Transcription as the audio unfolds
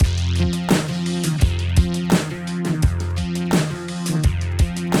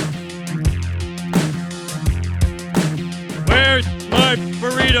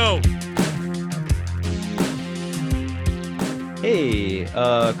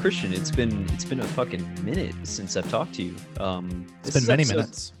Christian, it's been a fucking minute since I've talked to you. It's This been is many episode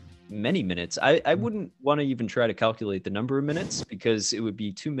minutes. many minutes. I wouldn't want to even try to calculate the number of minutes because it would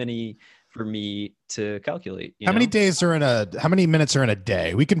be too many for me to calculate, you How many know? days are in a how many minutes are in a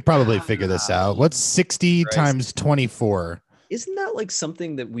day? We can probably figure this Ah, out. What's 60 Christ. times 24? Isn't that like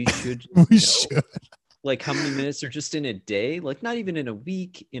something that we should We know? should. Like how many minutes are just in a day? Like not even in a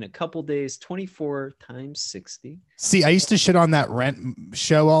week, in a couple days, 24 times 60. See, I used to shit on that Rent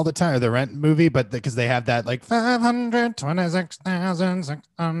show all the time, or the Rent movie, but because they have that like You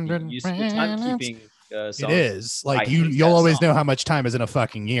 526,600. use the timekeeping It song. is I like hate you'll that always song. know how much time is in a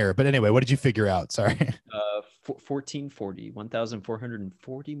fucking year. But anyway, what did you figure out? Sorry. 1440,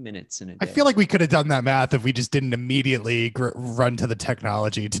 1440 minutes in a I day. feel like we could have done that math if we just didn't immediately run to the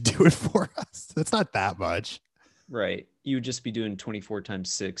technology to do it for us. That's not that much. Right. You would just be doing 24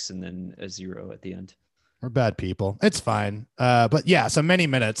 times 6 and then a 0 at the end. We're bad people. It's fine. But yeah, so many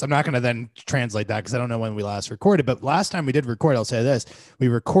minutes. I'm not going to then translate that because I don't know when we last recorded. But last time we did record, I'll say this: we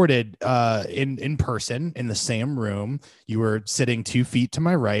recorded in person in the same room. You were sitting 2 feet to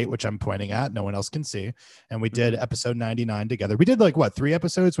my right, which I'm pointing at. No one else can see. And we did episode 99 together. We did like what, 3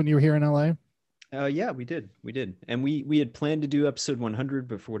 episodes when you were here in LA? Yeah, we did. And we had planned to do episode 100,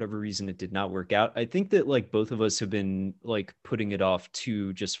 but for whatever reason, it did not work out. I think that like both of us have been like putting it off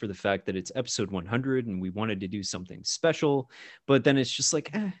too, just for the fact that it's episode 100 and we wanted to do something special, but then it's just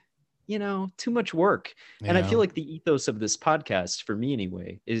like, too much work. And I Yeah. feel like the ethos of this podcast, for me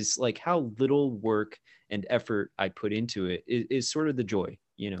anyway, is like how little work and effort I put into it is sort of the joy,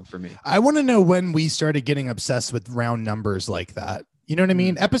 for me. I want to know when we started getting obsessed with round numbers like that. You know what I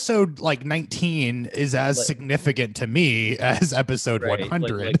mean? Episode like 19 is as Like- significant to me as episode Right.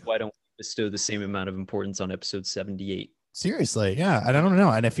 100. Like, why don't we bestow the same amount of importance on episode 78? Seriously, yeah. I don't know.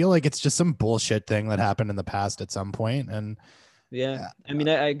 And I feel like it's just some bullshit thing that happened in the past at some point. And Yeah. I mean,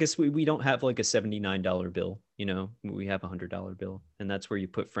 I guess we don't have like a $79 bill, we have a $100 bill, and that's where you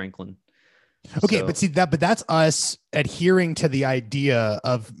put Franklin. okay, So- but see but that's us adhering to the idea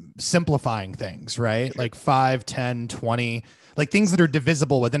of simplifying things, right? Sure. Like 5, 10, 20, like things that are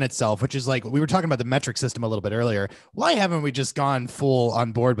divisible within itself, which is like we were talking about the metric system a little bit earlier. Why haven't we just gone full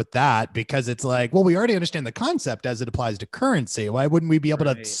on board with that? Because it's like, well, we already understand the concept as it applies to currency. Why wouldn't we be able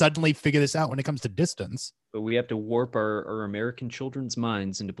to Right. suddenly figure this out when it comes to distance? But we have to warp our American children's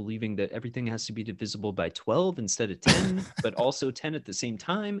minds into believing that everything has to be divisible by 12 instead of 10, but also 10 at the same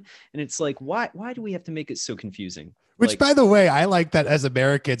time. And it's like, why do we have to make it so confusing? Which, Like, by the way, I like that as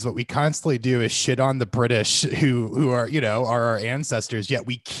Americans, what we constantly do is shit on the British who are, are our ancestors, yet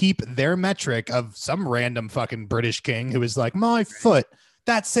we keep their metric of some random fucking British king who is like, my foot,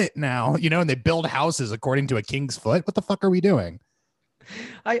 that's it now, and they build houses according to a king's foot. What the fuck are we doing?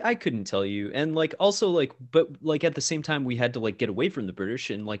 I couldn't tell you. And like also like but like at the same time we had to like get away from the British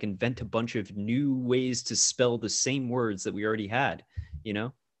and like invent a bunch of new ways to spell the same words that we already had,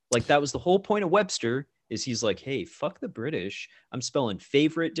 Like that was the whole point of Webster, is he's like, hey, fuck the British. I'm spelling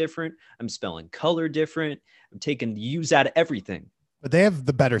favorite different. I'm spelling color different. I'm taking the U's out of everything. But they have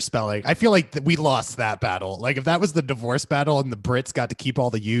the better spelling. I feel like we lost that battle. Like if that was the divorce battle and the Brits got to keep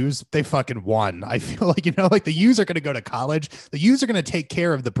all the U's, they fucking won. I feel like, like the U's are going to go to college. The U's are going to take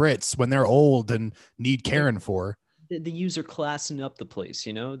care of the Brits when they're old and need caring for. The U's are classing up the place,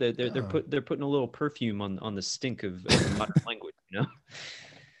 They're putting a little perfume on the stink of modern language,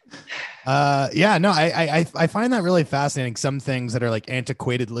 I find that really fascinating. Some things that are like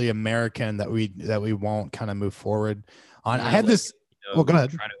antiquatedly American that we won't kind of move forward on. Yeah, I had like, this. Well, go ahead.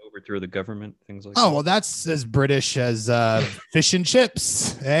 Trying to overthrow the government, things like Oh, that. well, that's as British as fish and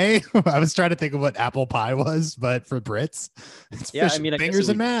chips, eh? I was trying to think of what apple pie was, but for Brits, it's Yeah, fish, I mean, I guess fingers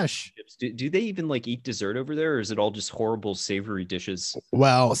it and would be mash. chips. Do they even like eat dessert over there, or is it all just horrible savory dishes?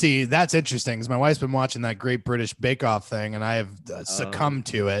 Well, see, that's interesting because my wife's been watching that Great British Bake Off thing, and I have succumbed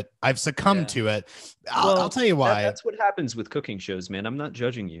to it. I've succumbed to it. I'll tell you why. That's what happens with cooking shows, man. I'm not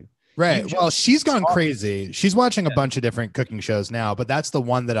judging you. Right. You Well, just she's gone talk- crazy. She's watching a bunch of different cooking shows now, but that's the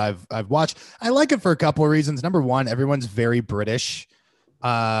one that I've watched. I like it for a couple of reasons. Number one, everyone's very British,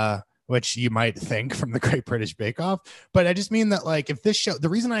 which you might think from the Great British Bake Off. But I just mean that, like, if this show, the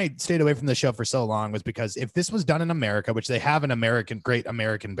reason I stayed away from the show for so long was because if this was done in America, which they have an Great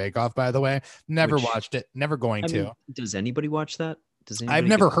American Bake Off, by the way, never Which- watched it, never going to. mean, does anybody watch that? Does I've anybody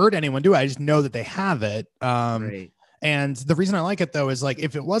never get- heard anyone do it. I just know that they have it. Right. And the reason I like it, though, is like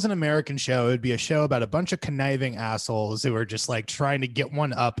if it was an American show, it would be a show about a bunch of conniving assholes who are just like trying to get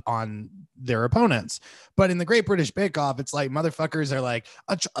one up on their opponents. But in the Great British Bake Off, it's like motherfuckers are like,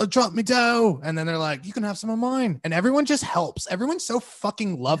 I'll drop me dough. And then they're like, you can have some of mine. And everyone just helps. Everyone's so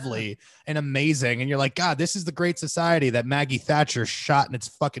fucking lovely and amazing. And you're like, God, this is the great society that Maggie Thatcher shot in its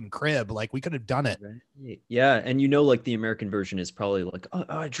fucking crib. Like, we could have done it. Right. Yeah. And you know, like the American version is probably like, oh,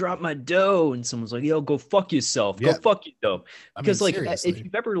 I dropped my dough. And someone's like, yo, go fuck yourself. Go fuck you, dough. Because like, seriously. if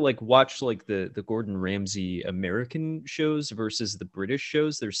you've ever like watched like the Gordon Ramsay American shows versus the British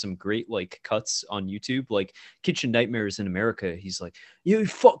shows, there's some great like cuts on YouTube, like Kitchen Nightmares in America. He's like, you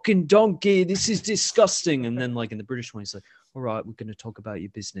fucking donkey, this is disgusting. And then like in the British one, he's like, all right, we're going to talk about your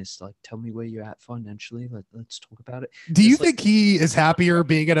business. Like, tell me where you're at financially. Let's talk about it. Do you think he is happier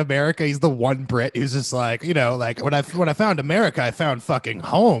being in America? He's the one Brit who's just like, you know, like when I found America, I found fucking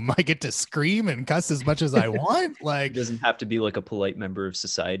home. I get to scream and cuss as much as I want. Like, he doesn't have to be like a polite member of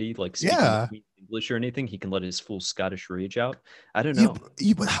society, like English or anything. He can let his full Scottish rage out. I don't know.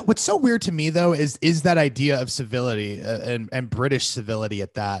 What's so weird to me though is that idea of civility and British civility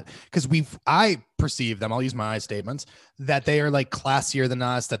at that, because I perceive them, I'll use my statements, that they are like classier than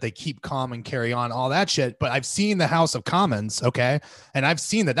us, that they keep calm and carry on, all that shit. But I've seen the House of Commons, okay, and I've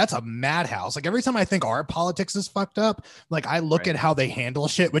seen that's a madhouse. Like every time I think our politics is fucked up, like I look at how they handle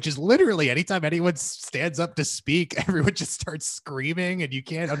shit, which is literally anytime anyone stands up to speak, everyone just starts screaming and you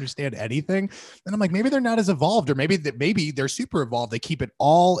can't understand anything. And I'm like, maybe they're not as evolved, or maybe they're super evolved. They keep it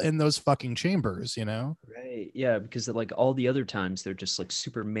all in those fucking chambers, you know? Right. Yeah, because like all the other times they're just like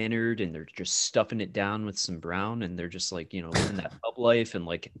super mannered and they're just stuffing it down with some brown and they're just like, you know, living that pub life and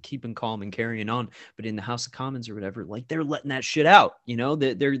like keeping calm and carrying on. But in the House of Commons or whatever, like they're letting that shit out, you know,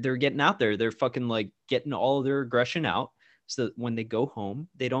 they're getting out there. They're fucking like getting all of their aggression out. So that when they go home,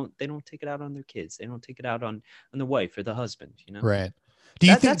 they don't take it out on their kids. They don't take it out on the wife or the husband, you know? Right.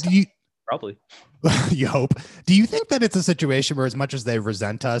 Probably. You hope. Do you think that it's a situation where as much as they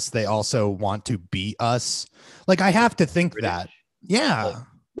resent us, they also want to beat us? Like, I have to think British? that. Yeah.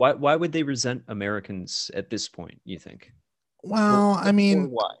 Like, why would they resent Americans at this point, you think? Well, I mean,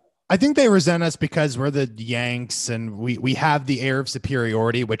 why? I think they resent us because we're the Yanks and we have the air of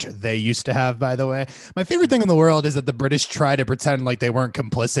superiority, which they used to have, by the way. My favorite thing in the world is that the British try to pretend like they weren't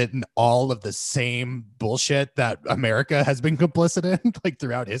complicit in all of the same bullshit that America has been complicit in, like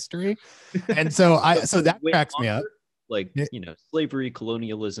throughout history. And so that cracks me up. Like, you know, slavery,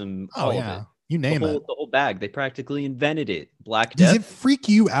 colonialism, all of it. You name it. The whole bag. They practically invented it. Black Death. Does it Death. freak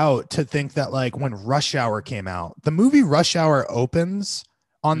you out to think that like when Rush Hour came out, the movie Rush Hour opens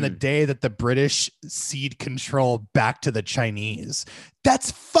on the day that the British cede control back to the Chinese? That's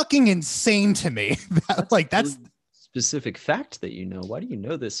fucking insane to me. That's specific fact that you know. Why do you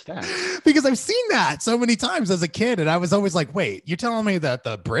know this fact? Because I've seen that so many times as a kid, and I was always like, wait, you're telling me that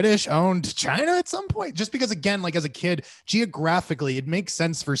the British owned China at some point? Just because, again, like as a kid, geographically, it makes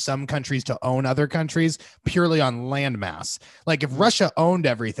sense for some countries to own other countries purely on landmass. Like if Russia owned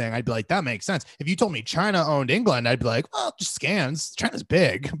everything, I'd be like, that makes sense. If you told me China owned England, I'd be like, well, just scans. China's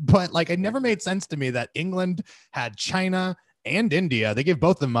big. But like it never made sense to me that England had China and India. They gave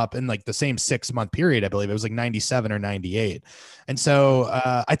both of them up in like the same 6-month period. I believe it was like 97 or 98. And so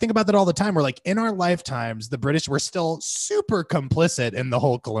I think about that all the time. We're like in our lifetimes, the British were still super complicit in the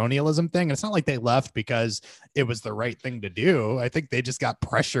whole colonialism thing. And it's not like they left because it was the right thing to do. I think they just got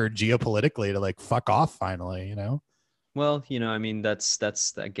pressured geopolitically to like fuck off finally, you know? Well, you know, I mean, that's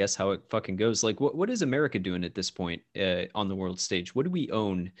I guess how it fucking goes. Like, what is America doing at this point on the world stage? What do we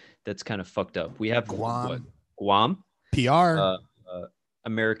own that's kind of fucked up? We have Guam? PR.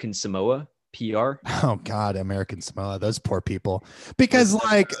 American Samoa, PR. Oh God, American Samoa, those poor people. Because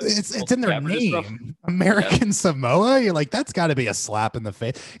like it's in their name, American Samoa. You're like, that's got to be a slap in the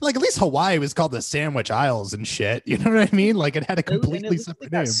face. Like at least Hawaii was called the Sandwich Isles and shit. You know what I mean? Like it had a completely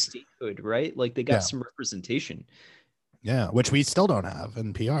separate name. Statehood, right? Like they got some representation. Yeah, which we still don't have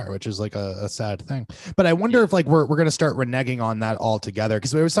in PR, which is like a sad thing. But I wonder if like we're gonna start reneging on that altogether,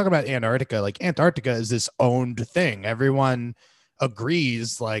 because we were talking about Antarctica. Like Antarctica is this owned thing. Everyone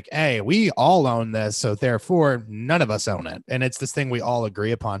agrees, like, hey, we all own this, so therefore none of us own it, and it's this thing we all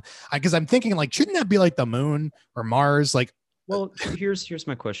agree upon. Because I'm thinking, like, shouldn't that be like the moon or Mars? Like, well, here's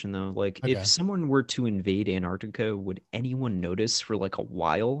my question though. Like, if someone were to invade Antarctica, would anyone notice for like a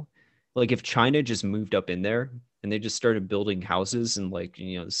while? Like, if China just moved up in there and they just started building houses and like,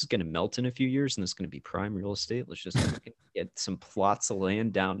 you know, this is going to melt in a few years and this is going to be prime real estate. Let's just get some plots of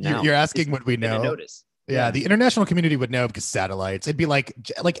land down now. You're asking, would we know? Notice. Yeah, the international community would know because satellites. It'd be like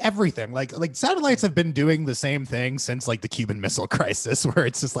everything. Like satellites have been doing the same thing since like the Cuban Missile Crisis, where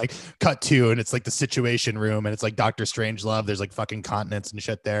it's just like cut to and it's like the Situation Room and it's like Dr. Strangelove. There's like fucking continents and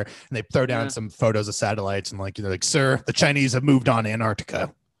shit there, and they throw down some photos of satellites and like, you know, like, sir, the Chinese have moved on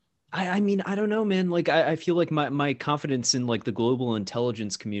Antarctica. I mean, I don't know, man. Like, I feel like my confidence in like the global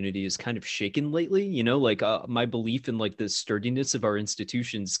intelligence community is kind of shaken lately. You know, like my belief in like the sturdiness of our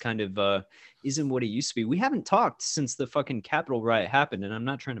institutions kind of isn't what it used to be. We haven't talked since the fucking Capitol riot happened, and I'm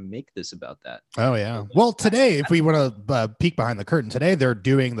not trying to make this about that. Oh yeah. But, Well, today, if we want to peek behind the curtain, today they're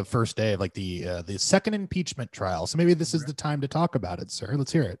doing the first day of like the second impeachment trial. So maybe this is the time to talk about it, sir.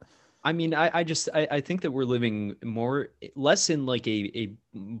 Let's hear it. I mean, I think that we're living less in like a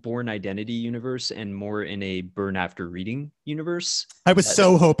Born Identity universe and more in a Burn After Reading universe. I was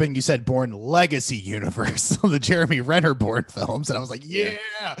so hoping you said Born Legacy universe, the Jeremy Renner Bourne films, and I was like, yeah,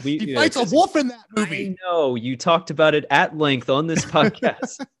 he fights a wolf in that movie. I know you talked about it at length on this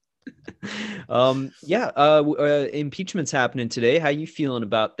podcast. Impeachment's happening today. How you feeling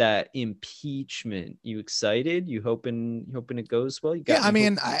about that impeachment? You excited? You hoping it goes well?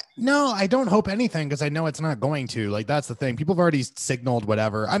 I don't hope anything because I know it's not going to. Like, that's the thing. People have already signaled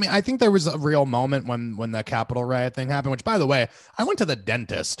whatever. I mean, I think there was a real moment when the Capitol riot thing happened, which, by the way, I went to the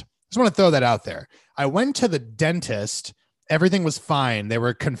dentist. Just want to throw that out there. I went to the dentist. Everything was fine. They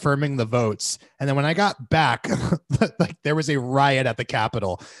were confirming the votes. And then when I got back, like there was a riot at the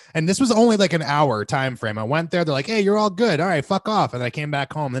Capitol. And this was only like an hour time frame. I went there. They're like, hey, you're all good. All right, fuck off. And I came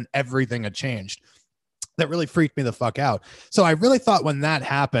back home and everything had changed. That really freaked me the fuck out. So I really thought when that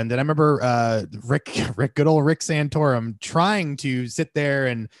happened, and I remember good old Rick Santorum trying to sit there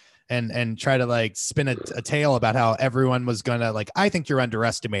and try to like spin a tale about how everyone was gonna like, I think you're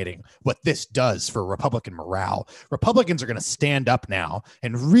underestimating what this does for Republican morale. Republicans are gonna stand up now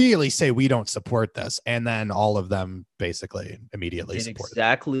and really say we don't support this, and then all of them basically immediately support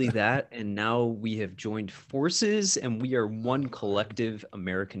exactly that. And now we have joined forces and we are one collective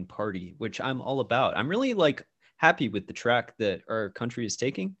American party, which I'm all about. I'm really like happy with the track that our country is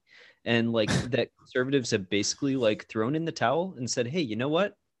taking, and like that conservatives have basically like thrown in the towel and said, hey, you know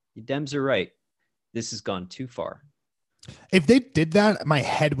what? You Dems are right. This has gone too far. If they did that, my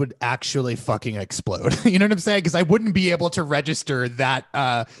head would actually fucking explode. You know what I'm saying? Because I wouldn't be able to register that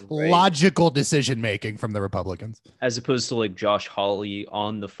logical decision making from the Republicans. As opposed to like Josh Hawley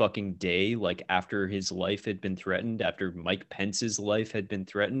on the fucking day, like after his life had been threatened, after Mike Pence's life had been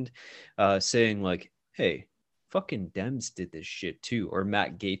threatened, saying like, hey, fucking Dems did this shit too. Or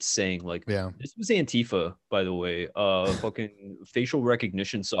Matt Gaetz saying like, this was Antifa, by the way. Fucking facial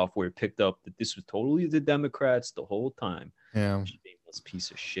recognition software picked up that this was totally the Democrats the whole time. Yeah. Shameless piece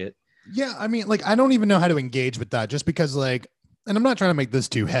of shit. Yeah, I mean, like, I don't even know how to engage with that just because, like, and I'm not trying to make this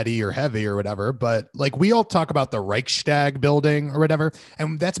too heady or heavy or whatever, but like we all talk about the Reichstag building or whatever,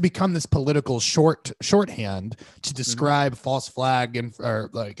 and that's become this political shorthand to describe false flag and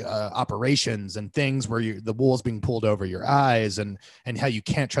operations and things where the wool's being pulled over your eyes and how you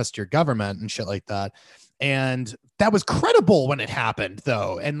can't trust your government and shit like that. And that was credible when it happened,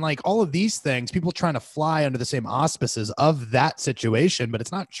 though. And like all of these things, people trying to fly under the same auspices of that situation, but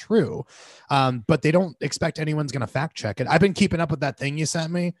it's not true. But they don't expect anyone's going to fact check it. I've been keeping up with that thing you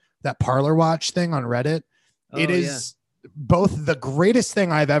sent me, that Parler Watch thing on Reddit. It is both the greatest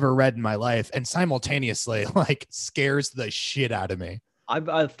thing I've ever read in my life and simultaneously like scares the shit out of me.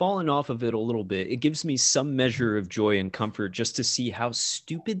 I've fallen off of it a little bit. It gives me some measure of joy and comfort just to see how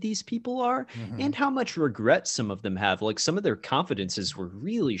stupid these people are and how much regret some of them have. Like some of their confidences were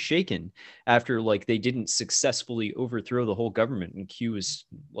really shaken after like they didn't successfully overthrow the whole government, and Q is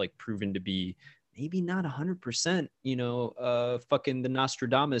like proven to be maybe not 100%, fucking the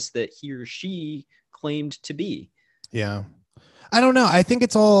Nostradamus that he or she claimed to be. Yeah. I don't know. I think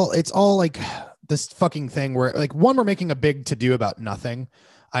it's all like this fucking thing where like we're making a big to do about nothing.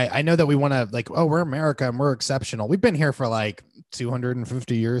 I know that we want to like, oh, we're America and we're exceptional. We've been here for like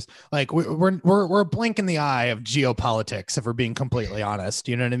 250 years. Like we're a blink in the eye of geopolitics, if we're being completely honest.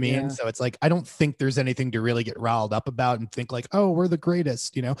 You know what I mean? Yeah. So it's like I don't think there's anything to really get riled up about and think like, oh, we're the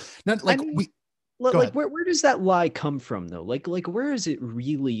greatest. Not like where does that lie come from though? Like where is it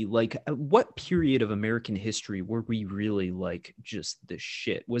really, like what period of American history were we really like just the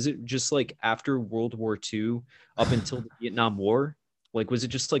shit? Was it just like after World War II up until the Vietnam War? Like was it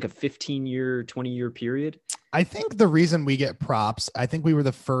just like a 15-year, 20-year period? I think the reason we get props, I think we were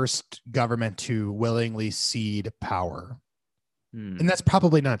the first government to willingly cede power. And that's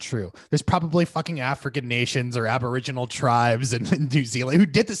probably not true. There's probably fucking African nations or Aboriginal tribes in New Zealand who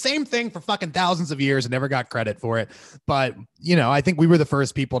did the same thing for fucking thousands of years and never got credit for it. But, I think we were the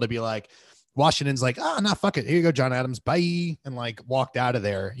first people to be like, Washington's like, oh, no, fuck it. Here you go, John Adams. Bye. And like walked out of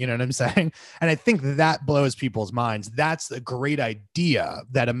there. You know what I'm saying? And I think that blows people's minds. That's a great idea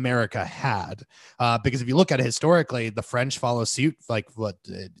that America had. Because if you look at it historically, the French follow suit like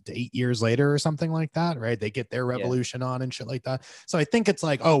 8 years later or something like that, right? They get their revolution on and shit like that. So I think it's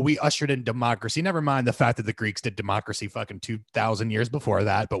like, oh, we ushered in democracy. Never mind the fact that the Greeks did democracy fucking 2,000 years before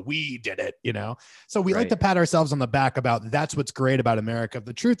that, but we did it, you know? So we like to pat ourselves on the back about that's what's great about America.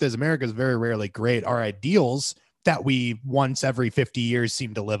 The truth is America is very rarely great. Our ideals that we once every 50 years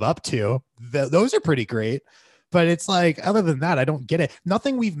seem to live up to, those are pretty great. But it's like, other than that, I don't get it.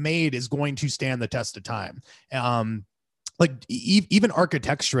 Nothing we've made is going to stand the test of time. Like even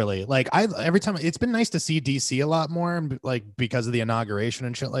architecturally, like every time it's been nice to see DC a lot more, like because of the inauguration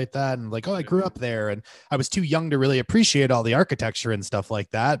and shit like that. And like, oh, I grew up there and I was too young to really appreciate all the architecture and stuff like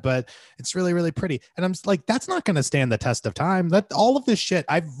that. But it's really, really pretty. And I'm like, that's not going to stand the test of time. That all of this shit,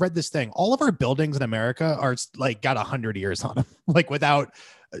 I've read this thing. All of our buildings in America are like got 100 years on them, like without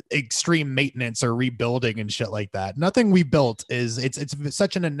extreme maintenance or rebuilding and shit like that. Nothing we built it's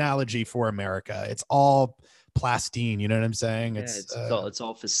such an analogy for America. It's all plastine, you know what I'm saying? It's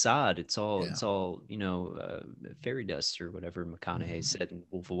all facade. It's all fairy dust or whatever McConaughey said in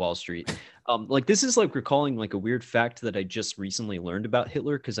Wolf of Wall Street. Like this is like recalling like a weird fact that I just recently learned about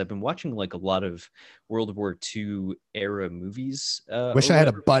Hitler because I've been watching like a lot of World War II era movies. Wish I had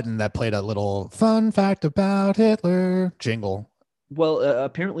a button that played a little fun fact about Hitler jingle. Well,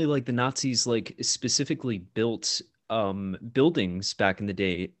 apparently like the Nazis like specifically built buildings back in the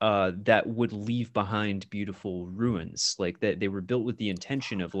day that would leave behind beautiful ruins, like that they were built with the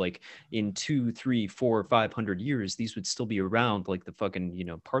intention of like in 2, 3, 4, 500 years these would still be around, like the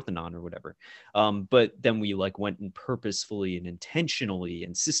fucking Parthenon or whatever. But then we like went and purposefully and intentionally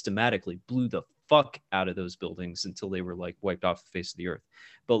and systematically blew the fuck out of those buildings until they were like wiped off the face of the earth.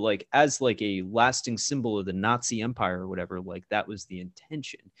 But like as like a lasting symbol of the Nazi Empire or whatever, like that was the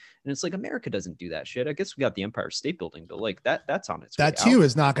intention. And it's like America doesn't do that shit. I guess we got the Empire State Building, but like that's on its way out. That too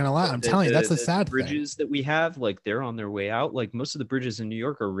is not gonna lie. I'm telling you, that's the sad thing. Bridges that we have, like they're on their way out. Like most of the bridges in New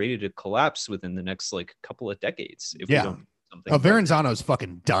York are ready to collapse within the next like couple of decades if we don't. Verrazano's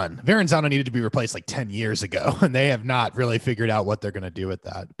fucking done. Verrazano needed to be replaced like 10 years ago, and they have not really figured out what they're going to do with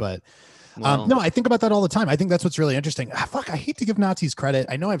that. But no, I think about that all the time. I think that's what's really interesting. Fuck, I hate to give Nazis credit.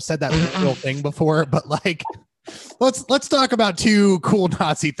 I know I've said that real thing before, but like, let's talk about two cool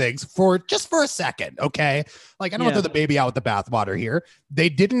Nazi things for a second, okay? Like, I don't want to throw the baby out with the bathwater here. They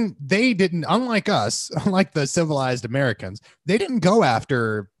didn't, unlike us, unlike the civilized Americans, they didn't go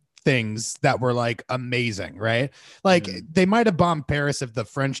after things that were like amazing, right? Like they might have bombed Paris if the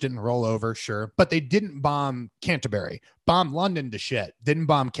French didn't roll over, sure, but they didn't bomb Canterbury. Bombed London to shit, didn't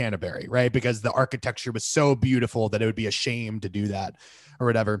bomb Canterbury, right? Because the architecture was so beautiful that it would be a shame to do that or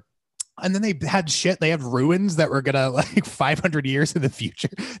whatever. And then they had ruins that were gonna like 500 years in the future.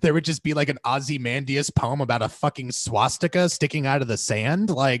 There would just be like an Ozymandias poem about a fucking swastika sticking out of the sand.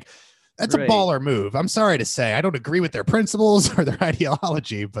 Like, that's a baller move. I'm sorry to say. I don't agree with their principles or their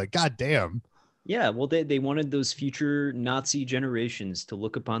ideology, but goddamn. Yeah, well, they wanted those future Nazi generations to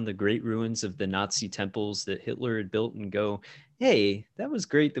look upon the great ruins of the Nazi temples that Hitler had built and go, hey, that was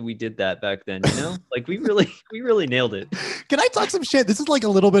great that we did that back then, Like we really nailed it. Can I talk some shit? This is like a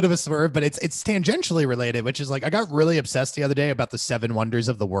little bit of a swerve, but it's tangentially related, which is like I got really obsessed the other day about the 7 wonders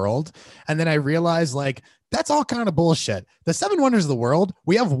of the world. And then I realized like that's all kind of bullshit. The 7 wonders of the world,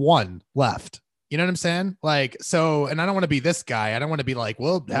 we have 1 left. You know what I'm saying? Like, so, and I don't want to be this guy. I don't want to be like,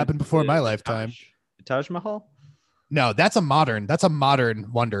 well, it happened before my lifetime. Taj Mahal? No, that's a modern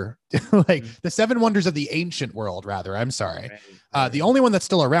wonder. Like the 7 wonders of the ancient world, rather. I'm sorry. Right. The only one that's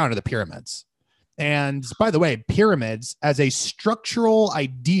still around are the pyramids. And by the way, pyramids as a structural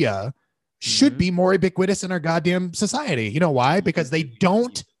idea should be more ubiquitous in our goddamn society. You know why? Because they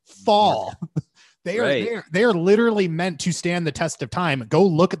don't fall. They are literally meant to stand the test of time. Go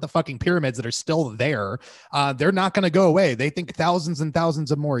look at the fucking pyramids that are still there. They're not going to go away. They think thousands and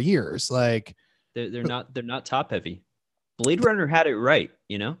thousands of more years. Like they're not top heavy. Blade Runner had it right,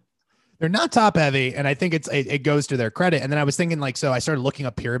 They're not top heavy, and I think it goes to their credit. And then I was thinking like, so I started looking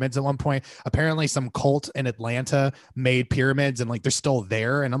up pyramids at one point. Apparently some cult in Atlanta made pyramids and like they're still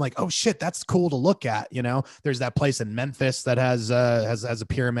there. And I'm like, oh shit, that's cool to look at. There's that place in Memphis that has a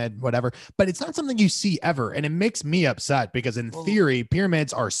pyramid, whatever, but it's not something you see ever. And it makes me upset because in theory,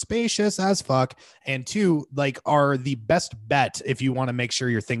 pyramids are spacious as fuck. And 2, like are the best bet if you want to make sure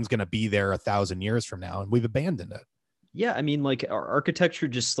your thing's going to be there 1,000 years from now. And we've abandoned it. Yeah, I mean, like our architecture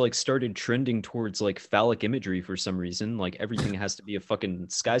just like started trending towards like phallic imagery for some reason. Like everything has to be a fucking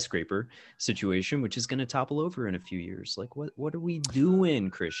skyscraper situation, which is going to topple over in a few years. Like, what are we doing,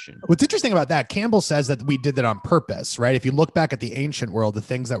 Christian? What's interesting about that, Campbell says that we did that on purpose, right? If you look back at the ancient world, the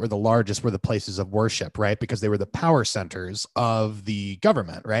things that were the largest were the places of worship, right? Because they were the power centers of the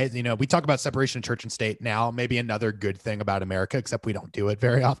government, right? You know, we talk about separation of church and state now, maybe another good thing about America, except we don't do it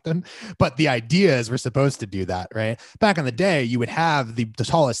very often. But the idea is we're supposed to do that, right? Back in the day, you would have the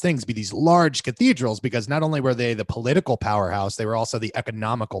tallest things be these large cathedrals because not only were they the political powerhouse, they were also the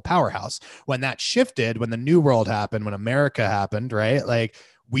economical powerhouse. When that shifted, when the New World happened, when America happened, right? Like,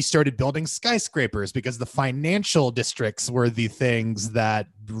 we started building skyscrapers because the financial districts were the things that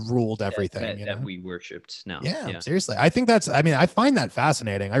ruled everything that we worshipped now. Yeah, seriously. I think I find that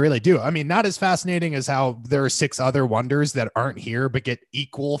fascinating. I really do. I mean, not as fascinating as how there are 6 other wonders that aren't here but get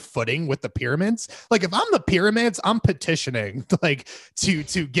equal footing with the pyramids. Like if I'm the pyramids, I'm petitioning like to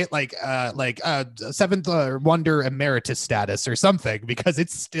get like seventh wonder emeritus status or something because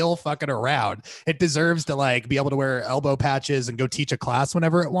it's still fucking around. It deserves to like be able to wear elbow patches and go teach a class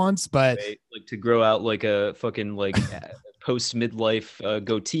whenever it wants, but like to grow out like a fucking like post midlife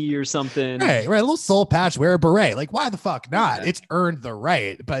goatee or something. Right, a little soul patch, wear a beret. Like, why the fuck not? Yeah. It's earned the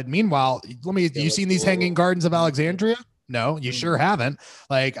right. But meanwhile, you seen these hanging gardens of Alexandria? No, you sure haven't.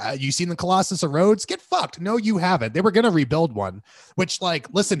 Like, you seen the Colossus of Rhodes? Get fucked. No, you haven't. They were gonna rebuild one. Which, like,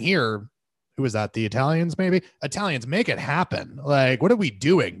 listen here. Who was that? The Italians, maybe? Italians, make it happen. Like, what are we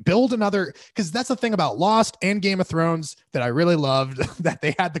doing? Build another, because that's the thing about Lost and Game of Thrones that I really loved, that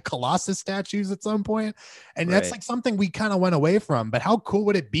they had the Colossus statues at some point. And that's like something we kind of went away from. But how cool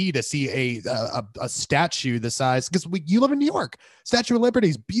would it be to see a statue the size? Because you live in New York. Statue of Liberty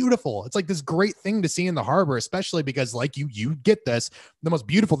is beautiful. It's like this great thing to see in the harbor, especially because like you get this. The most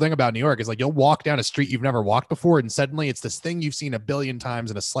beautiful thing about New York is like you'll walk down a street you've never walked before, and suddenly it's this thing you've seen a billion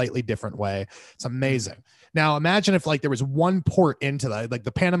times in a slightly different way. It's amazing. Now imagine if like there was one port into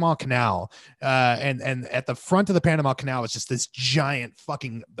the Panama Canal, and at the front of the Panama Canal is just this giant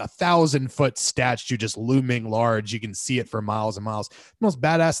fucking 1,000-foot statue just looming large. You can see it for miles and miles. The most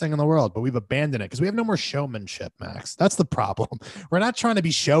badass thing in the world, but we've abandoned it because we have no more showmanship, Max. That's the problem. We're not trying to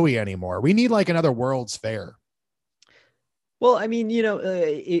be showy anymore. We need like another World's Fair. Well, I mean, you know,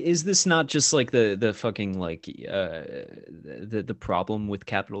 is this not just like the fucking like the problem with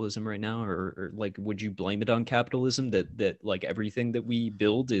capitalism right now, or like would you blame it on capitalism that like everything that we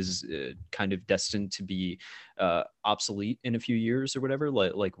build is kind of destined to be obsolete in a few years or whatever?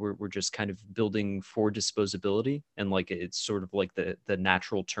 Like we're just kind of building for disposability, and like it's sort of like the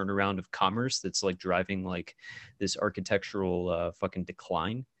natural turnaround of commerce that's like driving like this architectural fucking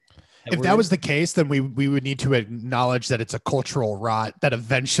decline. If that was the case, then we would need to acknowledge that it's a cultural rot that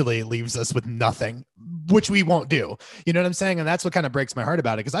eventually leaves us with nothing, which we won't do. You know what I'm saying? And that's what kind of breaks my heart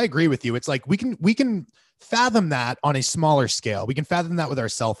about it. Because I agree with you. It's like we can fathom that on a smaller scale. We can fathom that with our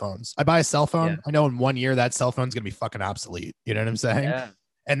cell phones. I buy a cell phone. Yeah. I know in 1 year that cell phone's going to be fucking obsolete. You know what I'm saying? Yeah.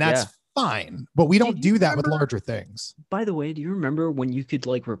 And that's fine, but we don't do that with larger things. By the way, do you remember when you could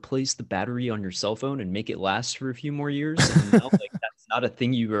like replace the battery on your cell phone and make it last for a few more years? And now, like, that's not a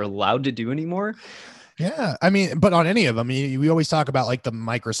thing you are allowed to do anymore. Yeah, I mean, but on any of them, we always talk about like the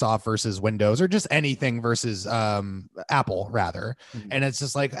Microsoft versus Windows or just anything versus Apple rather. Mm-hmm. And it's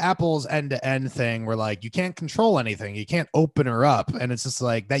just like Apple's end-to-end thing where like you can't control anything. You can't open her up. And it's just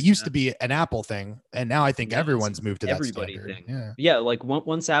like that used to be an Apple thing. And now I think everyone's moved to that standard. Thing. Yeah, like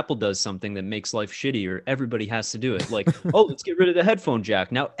once Apple does something that makes life shittier, everybody has to do it. Like, oh, let's get rid of the headphone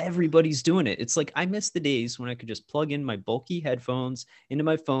jack. Now everybody's doing it. It's like I miss the days when I could just plug in my bulky headphones into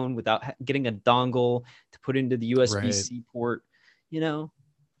my phone without getting a dongle to put into the USB-C port. You know,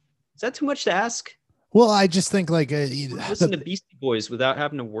 is that too much to ask? Well, I just think like listen to Beastie Boys without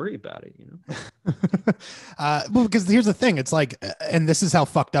having to worry about it, you know. Well, because here's the thing, it's like, and this is how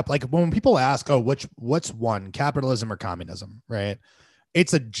fucked up. Like when people ask, "Oh, what's one, capitalism or communism?" Right?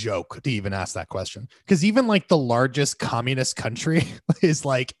 It's a joke to even ask that question because even like the largest communist country is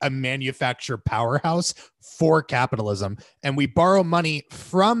like a manufacture powerhouse for capitalism. And we borrow money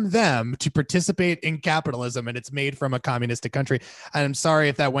from them to participate in capitalism. And it's made from a communistic country. And I'm sorry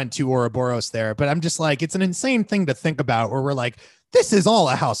if that went too Ouroboros there, but I'm just like, it's an insane thing to think about where we're like, this is all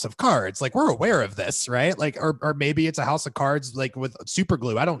a house of cards. Like, we're aware of this, right? Like, or maybe it's a house of cards, like with super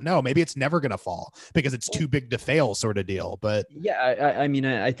glue. I don't know. Maybe it's never going to fall because it's too big to fail, sort of deal. But yeah, I mean,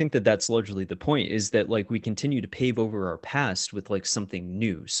 I think that that's largely the point, is that like we continue to pave over our past with like something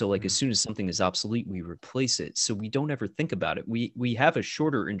new. So like as soon as something is obsolete, we replace it. So we don't ever think about it. We have a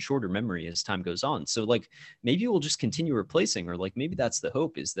shorter and shorter memory as time goes on. So like maybe we'll just continue replacing, or like maybe that's the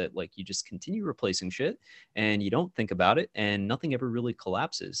hope, is that like you just continue replacing shit and you don't think about it, and nothing ever really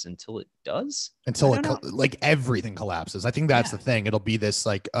collapses until it does. Until like everything collapses. I think that's the thing. It'll be this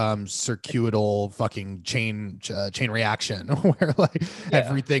like circuitous fucking chain reaction where like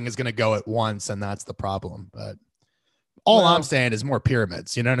everything is going to go at once, and that's the problem. But all I'm saying is more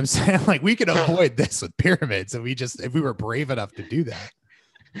pyramids. You know what I'm saying? Like, we could avoid this with pyramids if we were brave enough to do that.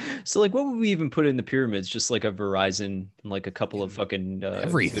 So like, what would we even put in the pyramids? Just like a Verizon and like a couple of fucking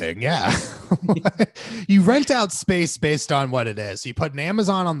everything. Yeah. You rent out space based on what it is. So you put an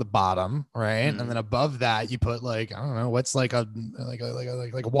Amazon on the bottom, right? And then above that you put like, I don't know, what's like a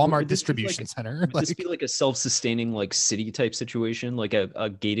Walmart distribution center. Would this be like a self-sustaining like city type situation, like a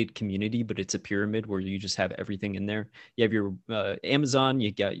gated community, but it's a pyramid where you just have everything in there? You have your Amazon,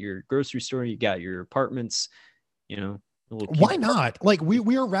 you got your grocery store, you got your apartments, you know. Why not? Like,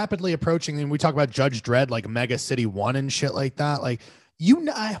 we are rapidly approaching, and we talk about Judge Dredd, like Mega City 1 and shit like that. Like,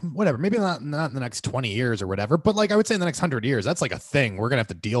 whatever, maybe not in the next 20 years or whatever, but like I would say in the next 100 years, that's like a thing we're gonna have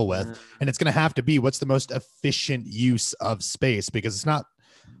to deal with. And it's gonna have to be, what's the most efficient use of space? Because it's not,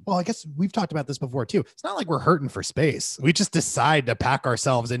 well, I guess we've talked about this before too. It's not like we're hurting for space. We just decide to pack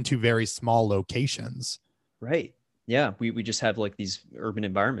ourselves into very small locations. Right. Yeah, we just have like these urban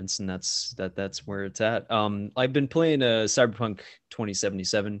environments, and that's where it's at. I've been playing Cyberpunk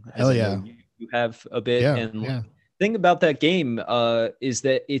 2077. Hell yeah. You have a bit. And thing about that game is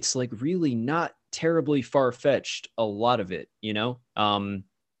that it's like really not terribly far-fetched, a lot of it, you know.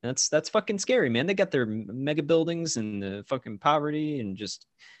 That's fucking scary, man. They got their mega buildings and the fucking poverty and just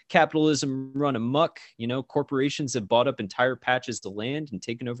capitalism run amok, you know. Corporations have bought up entire patches of land and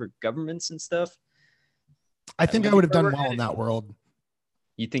taken over governments and stuff. I think I would have done well in that world.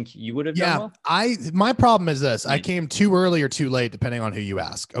 You think you would have done well? My problem is this. I came too early or too late, depending on who you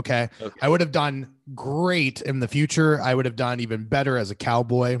ask. Okay. I would have done great in the future. I would have done even better as a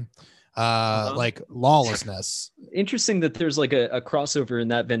cowboy. Like lawlessness. Interesting that there's like a crossover in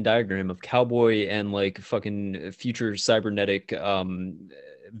that Venn diagram of cowboy and like fucking future cybernetic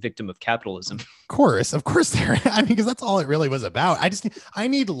victim of capitalism. Of course there. I mean, because that's all it really was about. I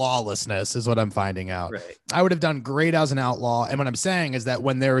need lawlessness is what I'm finding out. Right. I would have done great as an outlaw. And what I'm saying is that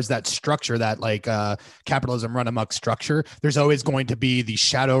when there is that structure, that like capitalism run amok structure, there's always going to be the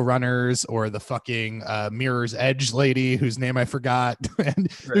shadow runners or the fucking Mirror's Edge lady whose name I forgot. And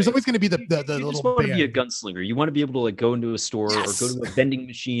there's always going to be the you little just want to be a gunslinger. You want to be able to like go into a store or go to a vending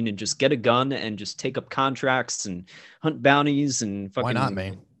machine and just get a gun and just take up contracts and hunt bounties and fucking. Why not,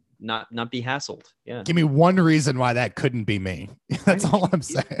 man? Not be hassled. Yeah. Give me one reason why that couldn't be me. That's all I'm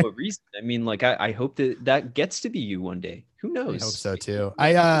saying. What reason? I mean, like, I hope that gets to be you one day. Who knows? I hope so too.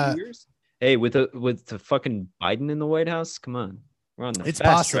 Hey, with the fucking Biden in the White House, come on. We're on the it's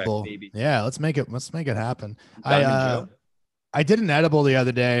fast possible. track, baby. Yeah, let's make it happen. I did an edible the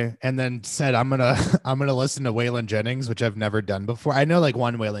other day and then said I'm gonna listen to Waylon Jennings, which I've never done before. I know like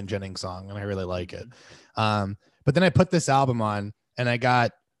one Waylon Jennings song and I really like it. But then I put this album on and I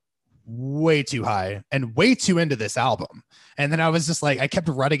got way too high and way too into this album. And then I was just like, I kept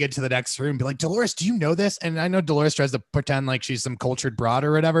running into the next room, be like, Dolores, do you know this? And I know Dolores tries to pretend like she's some cultured broad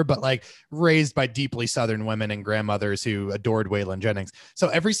or whatever, but like raised by deeply Southern women and grandmothers who adored Waylon Jennings. So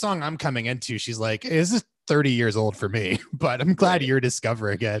every song I'm coming into, she's like, is this 30 years old for me? But I'm glad you're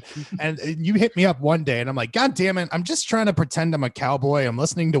discovering it. And you hit me up one day and I'm like, God damn it. I'm just trying to pretend I'm a cowboy. I'm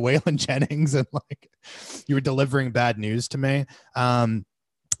listening to Waylon Jennings and like you were delivering bad news to me.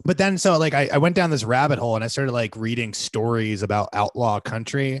 But then, so like, I went down this rabbit hole and I started like reading stories about outlaw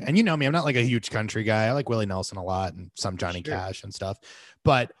country. And you know me, I'm not like a huge country guy. I like Willie Nelson a lot and some Johnny Cash and stuff.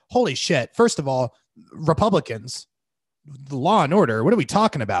 But holy shit. First of all, Republicans, the Law and Order, what are we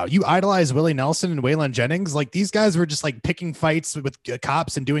talking about? You idolize Willie Nelson and Waylon Jennings? Like these guys were just like picking fights with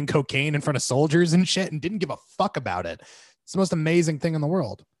cops and doing cocaine in front of soldiers and shit and didn't give a fuck about it. It's the most amazing thing in the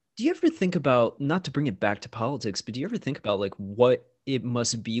world. Do you ever think about, not to bring it back to politics, but do you ever think about like what it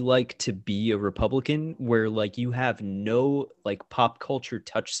must be like to be a Republican where like you have no like pop culture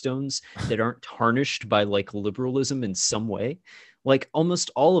touchstones that aren't tarnished by like liberalism in some way? Like almost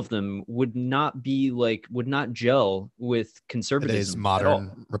all of them would not gel with conservatism. It is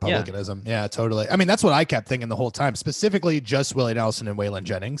modern republicanism. Yeah, totally. I mean, that's what I kept thinking the whole time, specifically just Willie Nelson and Waylon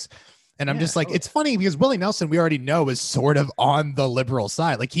Jennings. And I'm Yeah. just like, Oh, it's funny because Willie Nelson, we already know, is sort of on the liberal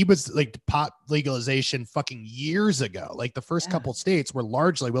side. Like he was like pot legalization fucking years ago. Like the first yeah. couple states were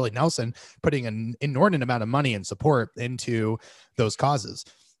largely Willie Nelson putting an inordinate amount of money and support into those causes.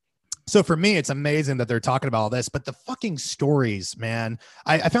 So for me, it's amazing that they're talking about all this, but the fucking stories, man.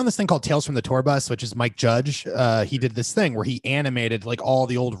 I found this thing called Tales from the Tour Bus, which is Mike Judge. He did this thing where he animated like all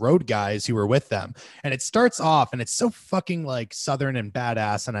the old road guys who were with them. And it starts off and it's so fucking like Southern and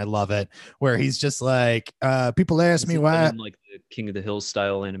badass. And I love it, where he's just like, people ask Is me it why. done in like the King of the Hill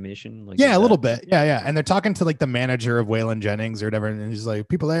style animation? Like, Yeah, is a little that- bit. Yeah, yeah. And they're talking to like the manager of Waylon Jennings or whatever. And he's like,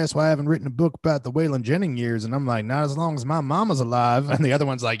 people ask why I haven't written a book about the Waylon Jennings years. And I'm like, not as long as my mama's alive. And the other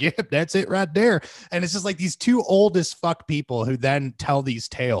one's like, yep, that's it right there. And it's just like these two old as fuck people who then tell these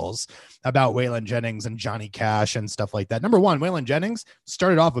tales about Waylon Jennings and Johnny Cash and stuff like that. Number one, Waylon Jennings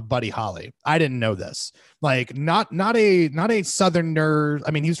started off with Buddy Holly. I didn't know this. Like not a Southerner.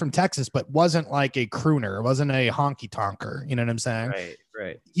 I mean, he was from Texas, but wasn't like a crooner. Wasn't a honky tonker. You know what I'm saying? Right,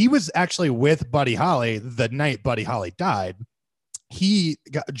 right. He was actually with Buddy Holly the night Buddy Holly died. He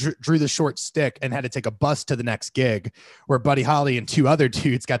drew the short stick and had to take a bus to the next gig where Buddy Holly and two other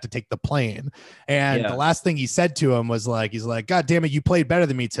dudes got to take the plane. And the last thing he said to him was like, he's like, God damn it, you played better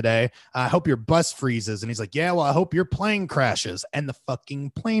than me today. I hope your bus freezes. And he's like, yeah, well, I hope your plane crashes. And the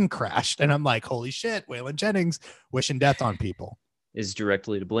fucking plane crashed. And I'm like, holy shit, Waylon Jennings wishing death on people. Is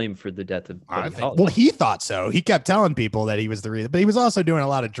directly to blame for the death of Buddy Holly. Well, he thought so. He kept telling people that he was the reason, but he was also doing a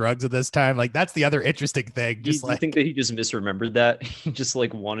lot of drugs at this time. Like that's the other interesting thing. Just you think that he just misremembered that? He just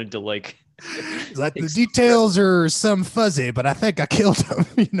like wanted to like the details are some fuzzy, but I think I killed him,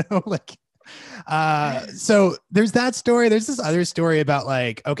 you know, like so there's that story. There's this other story about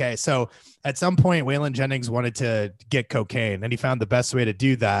like, okay, so at some point Waylon Jennings wanted to get cocaine and he found the best way to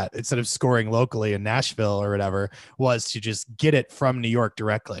do that instead of scoring locally in Nashville or whatever was to just get it from New York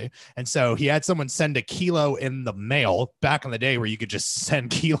directly. And so he had someone send a kilo in the mail back in the day where you could just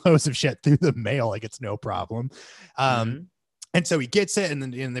send kilos of shit through the mail. Like it's no problem. And so he gets it and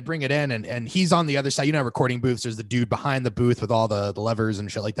then they bring it in and he's on the other side. You know, recording booths, there's the dude behind the booth with all the levers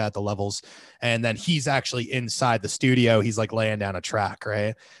and shit like that, the levels. And then he's actually inside the studio. He's like laying down a track,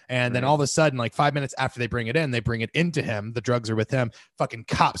 right? And then all of a sudden, like 5 minutes after they bring it in, they bring it into him. The drugs are with him. Fucking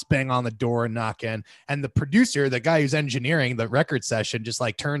cops bang on the door and knock in. And the producer, the guy who's engineering the record session, just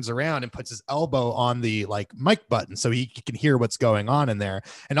like turns around and puts his elbow on the like mic button so he can hear what's going on in there.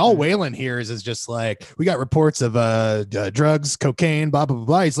 And all Waylon hears is just like, we got reports of drugs, cocaine, blah, blah, blah,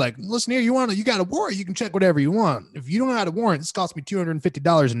 blah. He's like, listen here, you got a warrant, you can check whatever you want. If you don't have a warrant, this costs me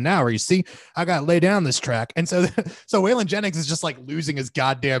 $250 an hour. You see, I got to lay down this track. And so Waylon Jennings is just like losing his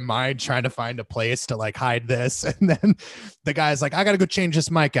goddamn mind trying to find a place to like hide this. And then the guy's like, I got to go change this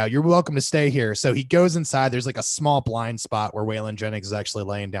mic out. You're welcome to stay here. So he goes inside. There's like a small blind spot where Waylon Jennings is actually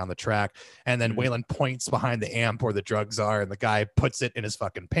laying down the track. And then Waylon points behind the amp where the drugs are. And the guy puts it in his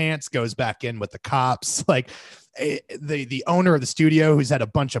fucking pants, goes back in with the cops. Like, the owner of the studio who's had a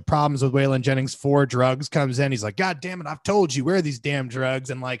bunch of problems with Waylon Jennings for drugs comes in. He's like, God damn it, I've told you, where are these damn drugs?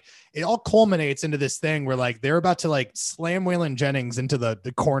 And like it all culminates into this thing where like they're about to like slam Waylon Jennings into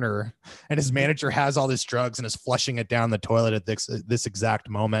the corner and his manager has all this drugs and is flushing it down the toilet at this exact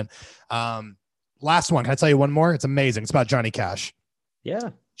moment. Last one, can I tell you one more? It's amazing. It's about Johnny Cash.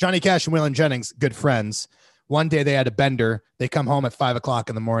 Yeah. Johnny Cash and Waylon Jennings, good friends. One day they had a bender. They come home at 5 o'clock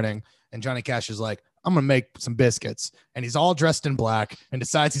in the morning and Johnny Cash is like, I'm going to make some biscuits. And he's all dressed in black and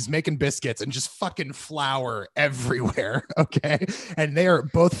decides he's making biscuits and just fucking flour everywhere. Okay. And they are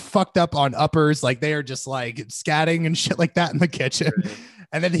both fucked up on uppers. Like they are just like scatting and shit like that in the kitchen. Right.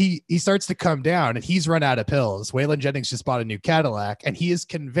 And then he starts to come down and he's run out of pills. Waylon Jennings just bought a new Cadillac and he is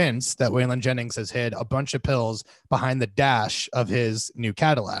convinced that Waylon Jennings has hid a bunch of pills behind the dash of his new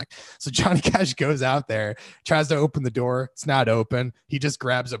Cadillac. So Johnny Cash goes out there, tries to open the door. It's not open. He just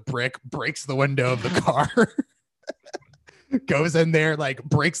grabs a brick, breaks the window of the car, goes in there, like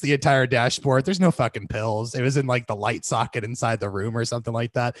breaks the entire dashboard. There's no fucking pills. It was in like the light socket inside the room or something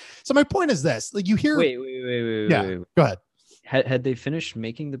like that. So my point is this, like you hear, wait, go ahead. Had they finished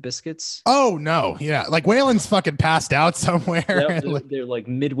making the biscuits? Oh no, yeah, like Waylon's fucking passed out somewhere. Yep, they're like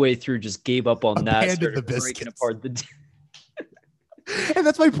midway through, just gave up on that. Started the biscuits. Breaking apart the. And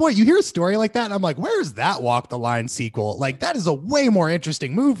that's my point. You hear a story like that, and I'm like, where's that Walk the Line sequel? Like, that is a way more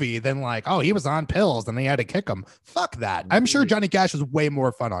interesting movie than like, oh, he was on pills and they had to kick him. Fuck that. I'm sure Johnny Cash was way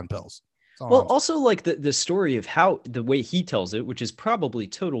more fun on pills. Well, also like the story of how the way he tells it, which is probably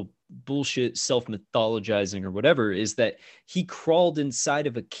total bullshit self-mythologizing or whatever, is that he crawled inside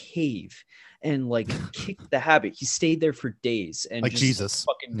of a cave and like kicked the habit. He stayed there for days and like just Jesus.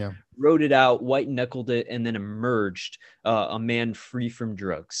 fucking wrote it out, white knuckled it, and then emerged a man free from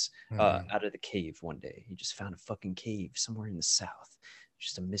drugs out of the cave one day. He just found a fucking cave somewhere in the South,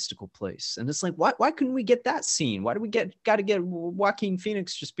 just a mystical place. And it's like, why couldn't we get that scene? Why do we got to get Joaquin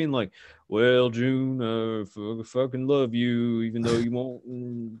Phoenix just being like, well, June, I fucking love you, even though you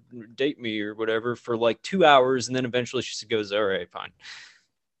won't date me or whatever for like 2 hours. And then eventually she goes, all right, fine.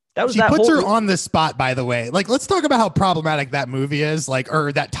 She puts her on the spot, by the way. Like, let's talk about how problematic that movie is, like,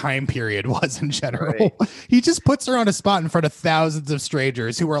 or that time period was in general. Right. He just puts her on a spot in front of thousands of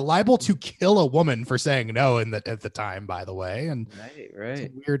strangers who are liable to kill a woman for saying no at the time, by the way. And right.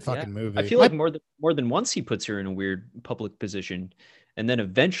 It's a weird fucking movie. I feel like more than once he puts her in a weird public position, and then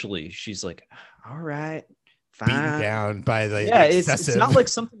eventually she's like, all right. Beaten down by the excessive. It's not like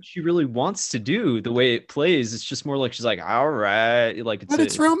something she really wants to do the way it plays. It's just more like she's like, all right, like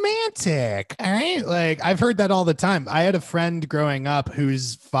it's romantic. All right, like I've heard that all the time. I had a friend growing up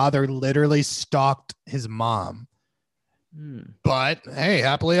whose father literally stalked his mom. But hey,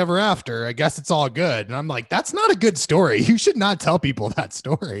 happily ever after. I guess it's all good. And I'm like, that's not a good story. You should not tell people that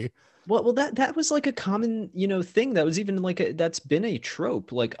story. Well, that was like a common, thing that was even like that's been a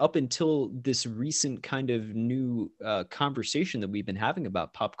trope, like up until this recent kind of new conversation that we've been having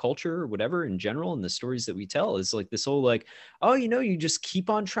about pop culture or whatever in general, and the stories that we tell is like this whole like, oh, you just keep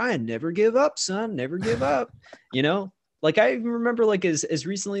on trying, never give up, son, never give up, Like I remember like as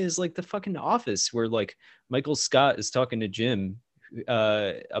recently as like the fucking Office, where like Michael Scott is talking to Jim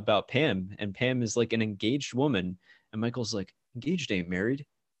about Pam, and Pam is like an engaged woman, and Michael's like, engaged ain't married.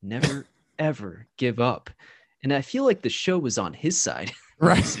 Never, ever give up. And I feel like the show was on his side.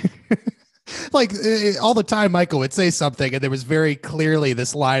 Right. Like all the time, Michael would say something, and there was very clearly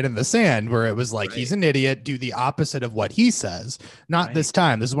this line in the sand where it was like, he's an idiot, do the opposite of what he says. Not this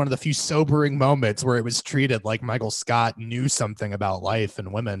time. This is one of the few sobering moments where it was treated like Michael Scott knew something about life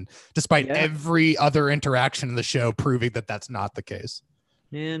and women, despite every other interaction in the show proving that that's not the case.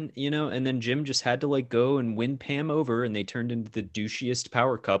 Man, and then Jim just had to like go and win Pam over, and they turned into the douchiest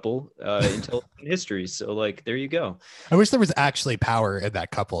power couple in television history. So like, there you go. I wish there was actually power in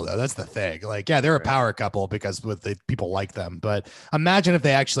that couple though. That's the thing. Like, yeah, they're a power couple because with the people like them, but imagine if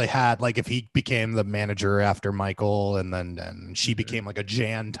they actually had, like, if he became the manager after Michael and she became like a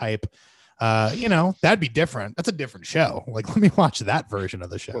Jan type. That'd be different. That's a different show. Like, let me watch that version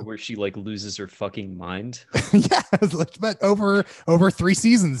of the show where she like loses her fucking mind. Yeah, but over 3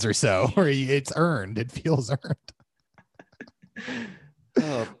 seasons or so, where it's earned. It feels earned.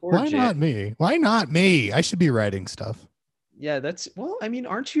 Oh, poor Why not me? Why not me? I should be writing stuff. Yeah, I mean,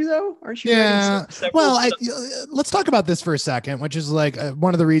 aren't you though? Aren't you? Yeah. Well, let's talk about this for a second, which is like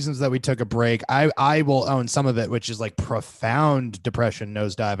one of the reasons that we took a break. I will own some of it, which is like profound depression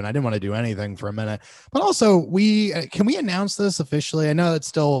nosedive. And I didn't want to do anything for a minute, but also can we announce this officially? I know it's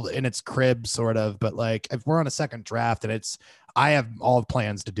still in its crib sort of, but like if we're on a second draft and I have all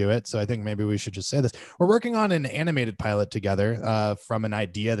plans to do it. So I think maybe we should just say this. We're working on an animated pilot together from an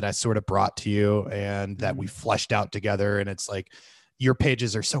idea that I sort of brought to you and that we fleshed out together. And it's like, your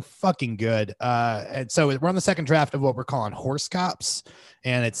pages are so fucking good. And so we're on the second draft of what we're calling Horse Cops.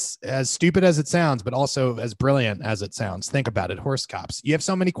 And it's as stupid as it sounds, but also as brilliant as it sounds. Think about it. Horse Cops. You have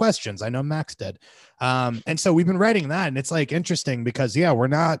so many questions. I know Max did. And so we've been writing that, and it's like interesting because we're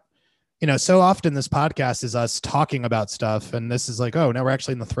not, so often this podcast is us talking about stuff, and this is like, oh, now we're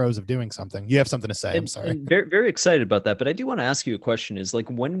actually in the throes of doing something. You have something to say. I'm sorry. Very, very excited about that. But I do want to ask you a question is like,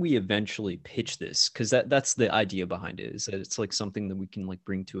 when we eventually pitch this, because that's the idea behind it, is that it's like something that we can like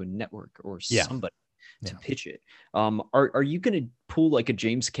bring to a network or somebody to pitch it. Are you going to pull like a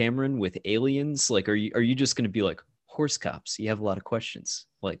James Cameron with Aliens? Like, are you just going to be like, Horse Cops, you have a lot of questions.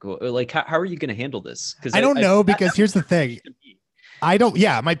 Like how are you going to handle this? Because I don't know, because here's the thing.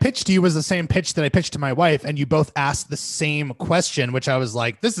 My pitch to you was the same pitch that I pitched to my wife, and you both asked the same question, which I was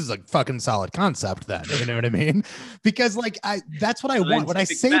like, this is a fucking solid concept then. You know what I mean? Because like, that's what I want. When I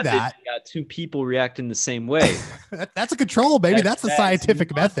say that, you got 2 people reacting the same way. That's a control, baby. That's the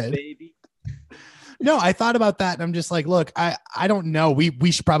scientific method. Baby. No, I thought about that, and I'm just like, look, I don't know. We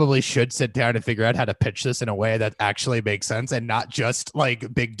probably should sit down and figure out how to pitch this in a way that actually makes sense and not just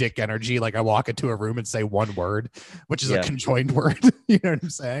like big dick energy. Like I walk into a room and say one word, which is a conjoined word. You know what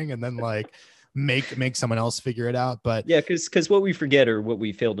I'm saying? And then like make someone else figure it out. But yeah, because what we forget or what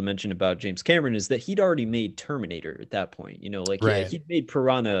we failed to mention about James Cameron is that he'd already made Terminator at that point. He'd made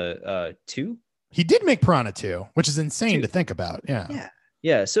Piranha 2. He did make Piranha 2, which is insane to think about. Yeah.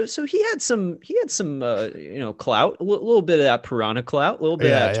 Yeah, so he had some clout, little bit of that Piranha clout, a little bit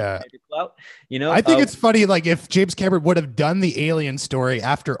of Yeah, that yeah. Terminator clout, you know. I think it's funny, like if James Cameron would have done the Alien story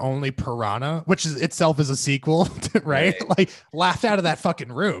after only Piranha, which is itself is a sequel, right? Right. Like laughed out of that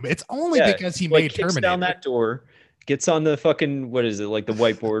fucking room. It's only Yeah, because he like made kicks down Terminator. that door, gets on the fucking what is it, like the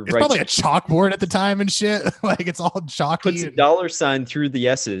whiteboard, It's writes, probably a chalkboard at the time and shit. Like it's all puts chalky. a dollar sign through the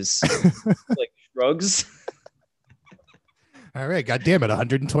S's, like shrugs. All right, God damn it,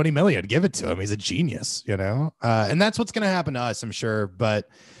 120 million. Give it to him. He's a genius, you know? And that's what's going to happen to us, I'm sure. But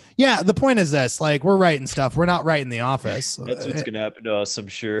yeah, the point is this, like, we're writing stuff. We're not writing The Office. That's what's gonna happen to us, I'm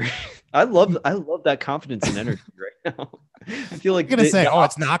sure. I love that confidence and energy right now. I feel like I'm going to say, the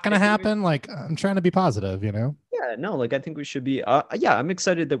it's not going to happen. Like, I'm trying to be positive, you know? yeah, no, like I think we should be. Yeah, I'm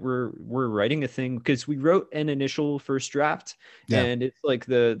excited that we're writing a thing because we wrote an initial first draft, Yeah. and it's like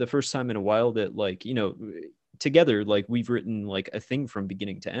the first time in a while that like together like we've written like a thing from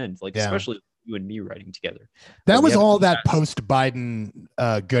beginning to end, like Yeah. especially you and me writing together. That We was have- all that post Biden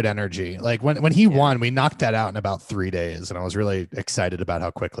good energy. Like when he won, we knocked that out in about 3 days. And I was really excited about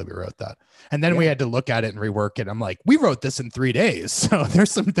how quickly we wrote that. And then we had to look at it and rework it. I'm like, we wrote this in 3 days. So there's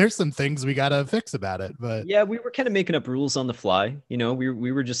some things we gotta fix about it. But Yeah, we were kind of making up rules on the fly.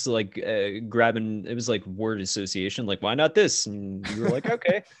 We were just like grabbing. It was like word association. Like, why not this? And we were like,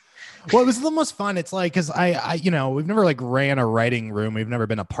 okay. well, it was the most fun. It's like, cause I, we've never like ran a writing room. We've never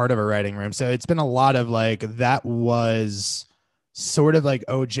been a part of a writing room. So it's been a lot of like, that was sort of like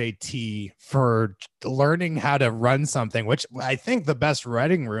OJT for learning how to run something, which I think the best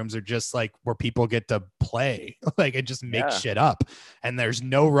writing rooms are just like where people get to play, like and just make Yeah. shit up. And there's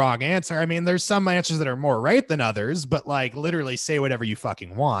no wrong answer. I mean, there's some answers that are more right than others, but like literally say whatever you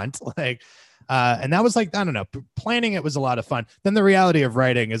fucking want. Like, and that was like, I don't know, planning it was a lot of fun. Then the reality of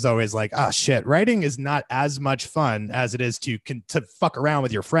writing is always like, oh shit, writing is not as much fun as it is to fuck around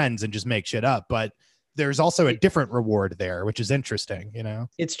with your friends and just make shit up. But there's also a different reward there, which is interesting, you know?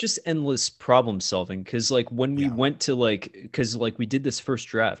 It's just endless problem solving because like when we went to like because like we did this first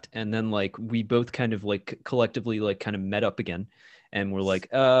draft and then like we both kind of like collectively like kind of met up again and we're like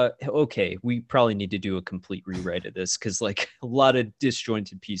okay, we probably need to do a complete rewrite of this because like a lot of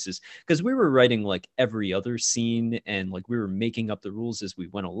disjointed pieces because we were writing like every other scene and like we were making up the rules as we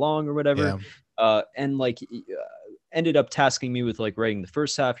went along or whatever. And like ended up tasking me with like writing the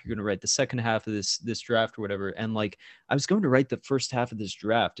first half. You're going to write the second half of this draft or whatever. And like I was going to write the first half of this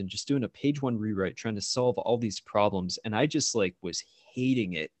draft and just doing a page one rewrite, trying to solve all these problems. And I just like was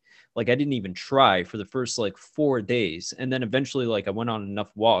hating it. Like I didn't even try for the first like 4 days. And then eventually like I went on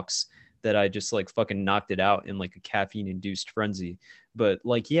enough walks that I just like fucking knocked it out in like a caffeine induced frenzy. But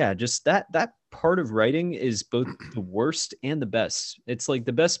like, yeah, just that part of writing is both the worst and the best. It's like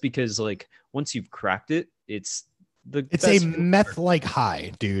the best because like once you've cracked it, it's a meth like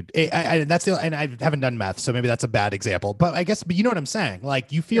high, dude. That's the, and I haven't done meth, so maybe that's a bad example. But I guess, but you know what I'm saying?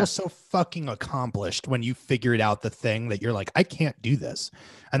 Like you feel so fucking accomplished when you figured out the thing that you're like, I can't do this,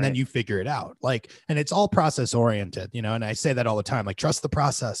 and then you figure it out. Like, and it's all process oriented, you know. And I say that all the time. Like, trust the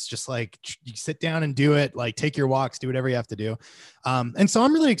process. Just like you sit down and do it. Like, take your walks, do whatever you have to do. And so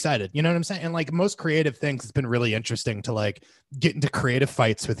I'm really excited. You know what I'm saying? And like most creative things, it's been really interesting to like get into creative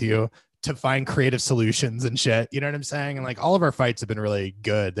fights with you, to find creative solutions and shit. You know what I'm saying? And like all of our fights have been really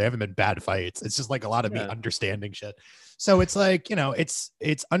good. They haven't been bad fights. It's just like a lot of me understanding shit. So it's like, you know, it's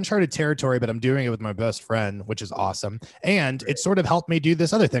uncharted territory, but I'm doing it with my best friend, which is awesome. And it sort of helped me do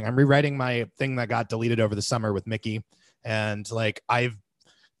this other thing. I'm rewriting my thing that got deleted over the summer with Mickey. And like,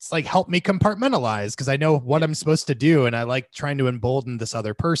 it's like helped me compartmentalize because I know what I'm supposed to do. And I like trying to embolden this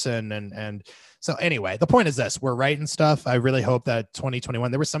other person. And so anyway, the point is this, we're writing stuff. I really hope that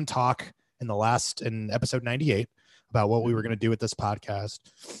 2021, there was some talk in episode 98 about what we were going to do with this podcast.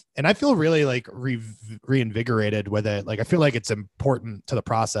 And I feel really like reinvigorated with it. Like, I feel like it's important to the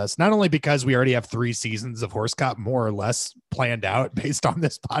process, not only because we already have 3 seasons of Horse Cop more or less planned out based on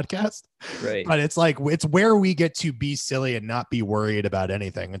this podcast, right? But it's like, it's where we get to be silly and not be worried about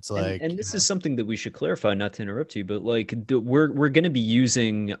anything. It's like, and this is something that we should clarify, not to interrupt you, but like we're going to be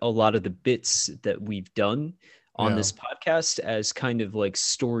using a lot of the bits that we've done on this podcast as kind of like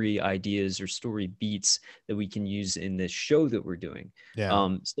story ideas or story beats that we can use in this show that we're doing.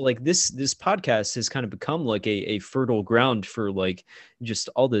 So like this podcast has kind of become like a fertile ground for like just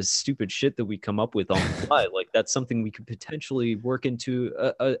all this stupid shit that we come up with on the fly. Like that's something we could potentially work into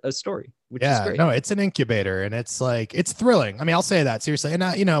a story, which is great. No, it's an incubator and it's like, it's thrilling. I mean, I'll say that seriously.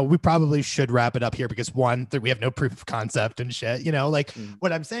 And you know, we probably should wrap it up here because one, that we have no proof of concept and shit, you know, like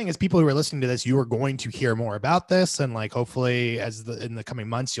what I'm saying is people who are listening to this, you are going to hear more about about this, and like hopefully in the coming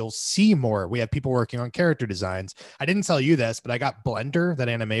months you'll see more. We have people working on character designs. I didn't tell you this, but I got Blender, that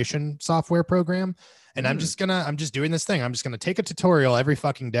animation software program, and I'm just doing this thing. I'm just gonna take a tutorial every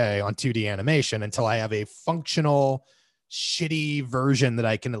fucking day on 2D animation until I have a functional shitty version that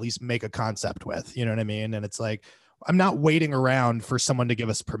I can at least make a concept with. You know what I mean? And it's like, I'm not waiting around for someone to give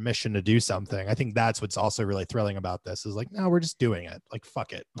us permission to do something. I think that's what's also really thrilling about this is like, no, we're just doing it. Like,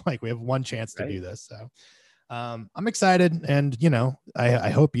 fuck it. Like we have one chance to do this. So I'm excited. And you know, I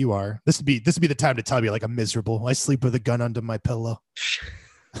hope you are. This would be the time to tell you like I'm miserable. I sleep with a gun under my pillow.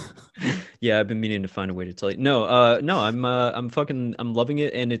 Yeah, I've been meaning to find a way to tell you. No, I'm loving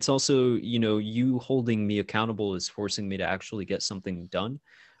it. And it's also, you know, you holding me accountable is forcing me to actually get something done.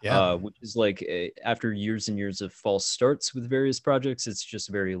 Yeah. Which is like after years and years of false starts with various projects, it's just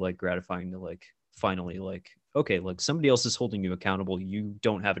very like gratifying to like finally like, okay, like somebody else is holding you accountable. You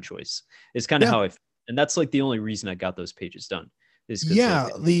don't have a choice. It's kind of how and that's like the only reason I got those pages done. Is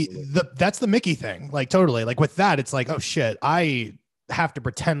that's the Mickey thing. Like totally. Like with that, it's like, oh shit, I have to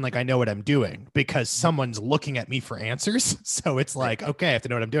pretend like I know what I'm doing because someone's looking at me for answers. So it's like, okay, I have to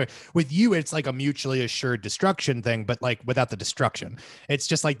know what I'm doing. With you, it's like a mutually assured destruction thing, but like without the destruction. It's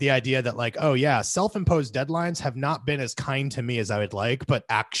just like the idea that like, oh yeah, self-imposed deadlines have not been as kind to me as I would like, but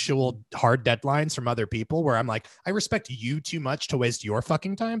actual hard deadlines from other people where I'm like, I respect you too much to waste your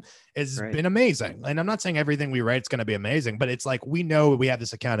fucking time has been amazing. And I'm not saying everything we write is going to be amazing, but it's like, we know we have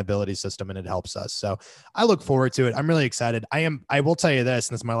this accountability system and it helps us. So I look forward to it. I'm really excited. I will tell you this,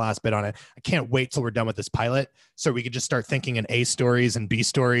 and this is my last bit on it. I can't wait till we're done with this pilot so we could just start thinking in A stories and B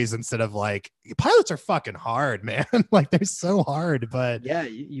stories instead of like, pilots are fucking hard, man. Like they're so hard, but yeah,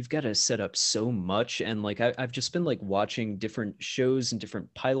 you've got to set up so much. And like, I've just been like watching different shows and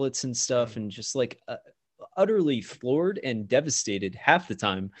different pilots and stuff and just like utterly floored and devastated half the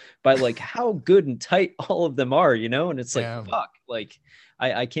time by like how good and tight all of them are, you know? And it's like, fuck, like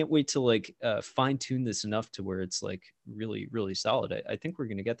I can't wait to like fine tune this enough to where it's like really, really solid. I think we're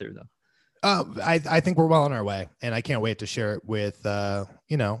going to get there though. I think we're well on our way, and I can't wait to share it with,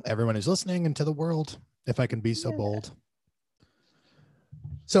 you know, everyone who's listening and to the world, if I can be so bold.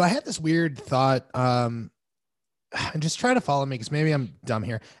 So I had this weird thought, and just try to follow me because maybe I'm dumb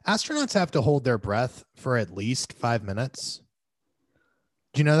here. Astronauts have to hold their breath for at least 5 minutes.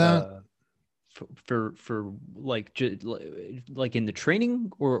 Do you know that? For like like in the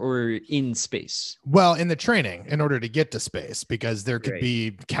training or in space? Well, in the training, in order to get to space, because there could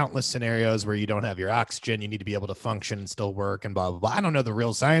be countless scenarios where you don't have your oxygen, you need to be able to function and still work and blah, blah, blah. I don't know the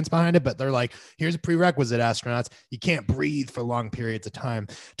real science behind it, but they're like, here's a prerequisite, astronauts. You can't breathe for long periods of time.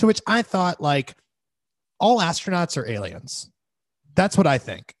 To which I thought, like, all astronauts are aliens. That's what I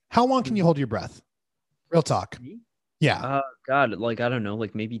think. How long can you hold your breath? Real talk. Yeah. God, like, I don't know,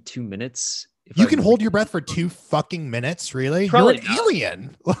 like maybe 2 minutes. You can hold your breath for 2 fucking minutes, really? Probably You're an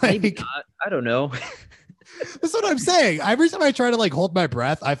alien. Like, maybe not. I don't know. That's what I'm saying. Every time I try to like hold my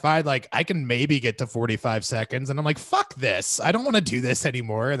breath, I find like I can maybe get to 45 seconds and I'm like, fuck this. I don't want to do this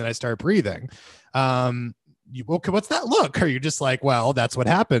anymore. And then I start breathing. Okay, what's that look? Are you just like, well, that's what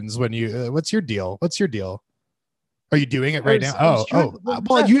happens when you, what's your deal? What's your deal? Are you doing it right now?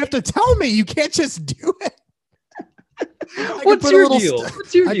 Well, you have to tell me. You can't just do it. What's your deal?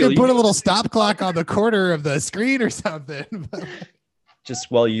 I could put a little stop clock on the corner of the screen or something.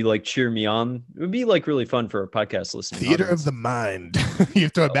 Just while you like cheer me on. It would be like really fun for a podcast listening. Theater of the mind. You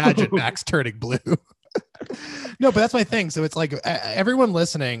have to imagine Max turning blue. No, but that's my thing. So it's like everyone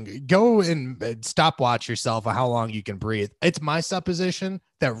listening, go and stopwatch yourself on how long you can breathe. It's my supposition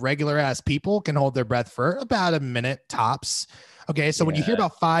that regular ass people can hold their breath for about a minute tops. Okay, so when you hear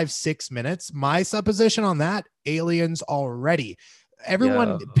about 5-6 minutes, my supposition on that, aliens already.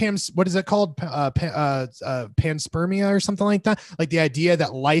 Everyone, what is it called? Panspermia or something like that. Like the idea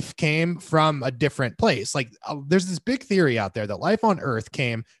that life came from a different place. Like there's this big theory out there that life on Earth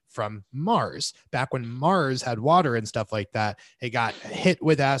came from Mars. Back when Mars had water and stuff like that, it got hit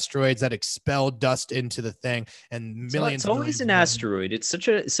with asteroids that expelled dust into the thing, and millions. It's always an asteroid. It's such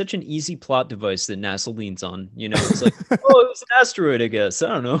an easy plot device that NASA leans on. You know, it's like, oh, it was an asteroid, I guess. I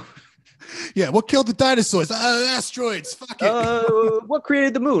don't know. Yeah, what killed the dinosaurs? Asteroids. Fuck it. What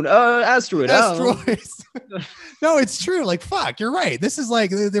created the moon? Asteroid. Asteroids. No, it's true. Like, fuck, you're right. This is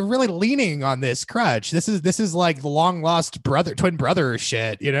like they're really leaning on this crutch. This is like the long lost twin brother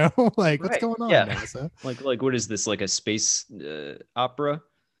shit. You know, like what's going on? Yeah. NASA? Like what is this? Like a space opera?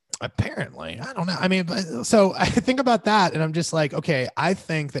 Apparently, I don't know. I mean, so I think about that and I'm just like, okay, I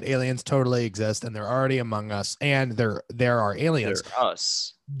think that aliens totally exist and they're already among us and there are aliens. They're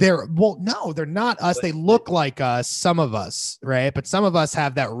us. No, they're not us. They look like us, some of us, right? But some of us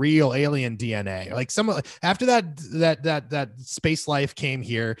have that real alien DNA. Like after that space life came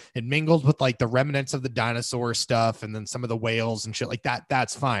here, it mingled with like the remnants of the dinosaur stuff and then some of the whales and shit like that.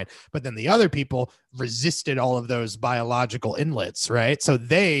 That's fine. But then the other people resisted all of those biological inlets, right? So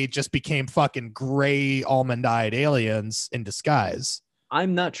they just became fucking gray almond-eyed aliens in disguise.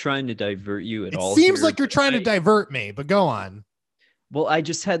 I'm not trying to divert you at all. It seems like you're trying to divert me, but go on. Well, I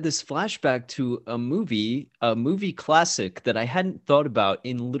just had this flashback to a movie classic that I hadn't thought about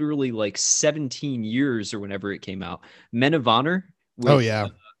in literally like 17 years or whenever it came out. Men of Honor. Oh, yeah.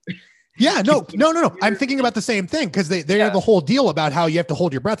 Yeah, no. I'm thinking about the same thing because they have a whole deal about how you have to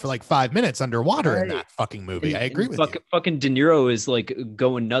hold your breath for like 5 minutes underwater in that fucking movie. I agree with you. Fucking De Niro is like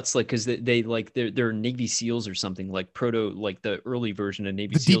going nuts, like because they like they're Navy SEALs or something, like like the early version of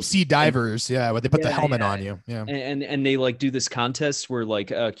Navy SEALs. Deep sea divers, where they put the helmet on you. Yeah, and they like do this contest where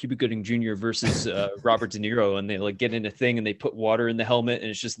like Cuba Gooding Jr. versus Robert De Niro, and they like get in a thing and they put water in the helmet, and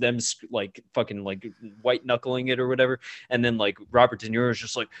it's just them like fucking like white knuckling it or whatever, and then like Robert De Niro is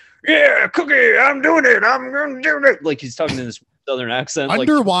just like, yeah, Cookie, I'm doing it. I'm gonna do it. Like he's talking in this southern accent.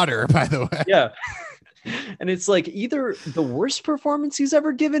 Underwater, by the way. Yeah. And it's like either the worst performance he's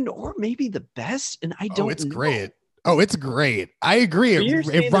ever given or maybe the best. And I don't know. It's great. Oh, it's great. I agree.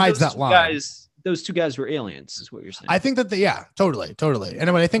 It rides that line. Those two guys were aliens, is what you're saying. I think that totally.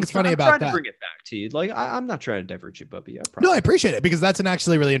 And what I think is funny about that. To bring it back to you. Like, I'm not trying to divert you, Bubby. No, I appreciate it because that's an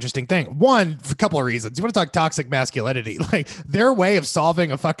actually really interesting thing. One, for a couple of reasons. You want to talk toxic masculinity? Like, their way of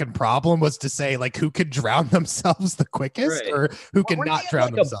solving a fucking problem was to say, like, who could drown themselves the quickest or who can not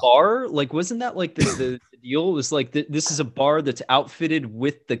drown themselves. A bar? Like, wasn't that like the deal? Was like this is a bar that's outfitted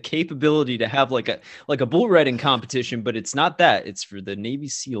with the capability to have like a bull riding competition, but it's not that. It's for the Navy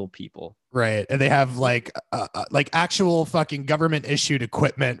SEAL people. Right. And they have like actual fucking government issued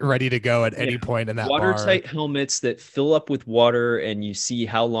equipment ready to go at any point in that watertight helmets that fill up with water, and you see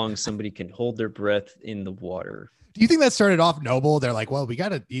how long somebody can hold their breath in the water. Do you think that started off noble? They're like, well,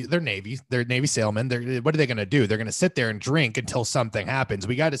 they're Navy sailmen. What are they going to do? They're going to sit there and drink until something happens.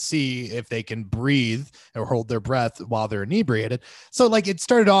 We got to see if they can breathe or hold their breath while they're inebriated. So like it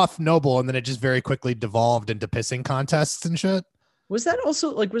started off noble and then it just very quickly devolved into pissing contests and shit. Was that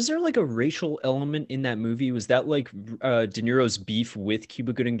also like, was there like a racial element in that movie? Was that like De Niro's beef with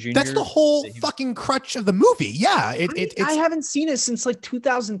Cuba Gooding Jr.? That's the whole fucking crutch of the movie. Yeah. I haven't seen it since like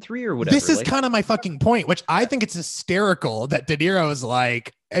 2003 or whatever. This is kind of my fucking point, which I think it's hysterical that De Niro is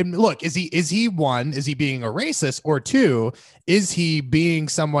like, and look, is he one, is he being a racist, or two, is he being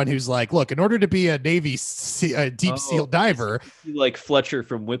someone who's like, look, in order to be a Navy deep SEAL diver, like Fletcher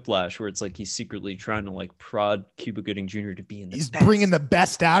from Whiplash, where it's like he's secretly trying to like prod Cuba Gooding Jr. to be in the he's best. Bringing the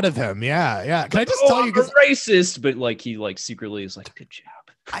best out of him. Yeah. Can I just tell you, I'm a racist, but like he like secretly is like, good job.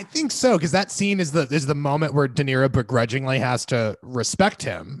 I think so, because that scene is the moment where De Niro begrudgingly has to respect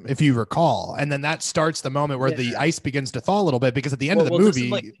him, if you recall, and then that starts the moment where the ice begins to thaw a little bit, because at the end of the movie,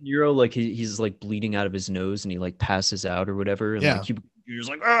 like De Niro, like he's like bleeding out of his nose and he like passes out or whatever, and like you're just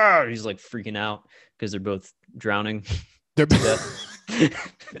like, he's like freaking out because they're both drowning. They're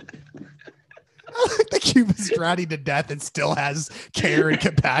I like that Cuba's drowning to death and still has care and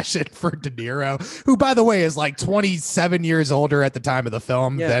compassion for De Niro, who, by the way, is like 27 years older at the time of the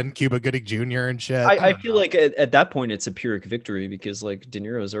film than Cuba Gooding Jr. and shit. I feel like at that point it's a Pyrrhic victory because like De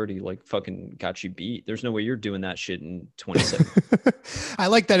Niro's already like fucking got you beat. There's no way you're doing that shit in 27. I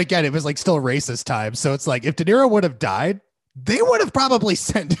like that again. It was like still racist time. So it's like if De Niro would have died, they would have probably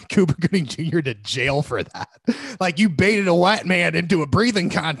sent Cuba Gooding Jr. to jail for that. Like you baited a white man into a breathing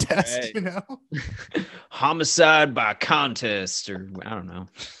contest, right. You know? Homicide by contest, or I don't know.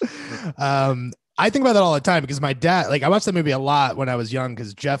 I think about that all the time because my dad, like I watched that movie a lot when I was young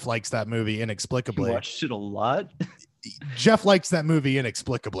because Jeff likes that movie inexplicably. You watched it a lot? Jeff likes that movie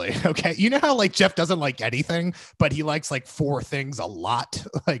inexplicably. Okay. You know how like Jeff doesn't like anything, but he likes like 4 things a lot,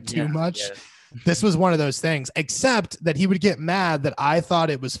 like too much. Yeah. This was one of those things, except that he would get mad that I thought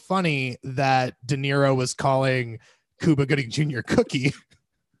it was funny that De Niro was calling Cuba Gooding Jr. Cookie,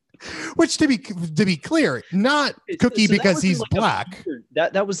 which to be clear, not Cookie because he's like black.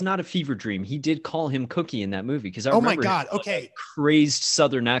 That was not a fever dream. He did call him Cookie in that movie because I remember my God, okay, crazed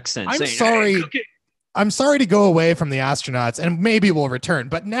Southern accent. I'm sorry. Hey, I'm sorry to go away from the astronauts and maybe we'll return,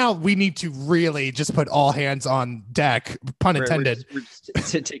 but now we need to really just put all hands on deck, pun intended. We're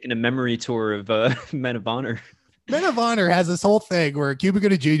just taking a memory tour of Men of Honor. Men of Honor has this whole thing where Cuba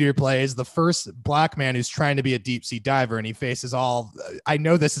Gooding Jr. plays the first black man who's trying to be a deep sea diver, and he faces all. I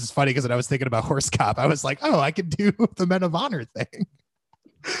know this is funny because when I was thinking about Horse Cop, I was like, oh, I could do the Men of Honor thing.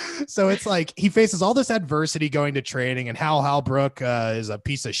 So it's like he faces all this adversity going to training, and Hal Halbrook is a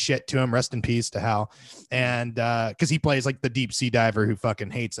piece of shit to him. Rest in peace to Hal. And because he plays like the deep sea diver who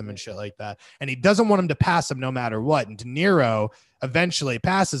fucking hates him and shit like that. And he doesn't want him to pass him no matter what. And De Niro eventually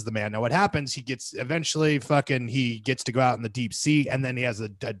passes the man. Now what happens? He gets to go out in the deep sea, and then he has a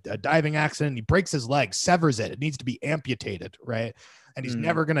diving accident. He breaks his leg, severs it. It needs to be amputated, right? And he's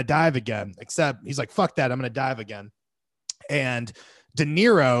never going to dive again, except he's like, fuck that, I'm going to dive again. And De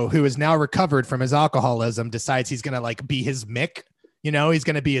Niro, who is now recovered from his alcoholism, decides he's going to like be his Mick. You know, he's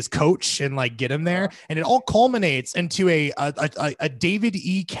going to be his coach and like get him there. And it all culminates into a David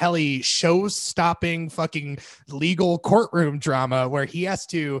E. Kelly show-stopping fucking legal courtroom drama where he has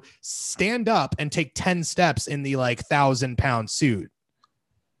to stand up and take 10 steps in the like 1,000-pound suit.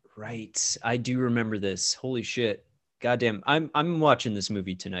 Right. I do remember this. Holy shit. Goddamn. I'm watching this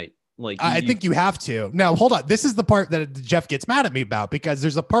movie tonight. Like I think you have to. Now, hold on. This is the part that Jeff gets mad at me about, because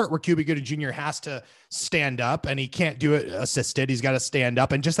there's a part where Cuba Gooding Jr. has to stand up and he can't do it assisted. He's got to stand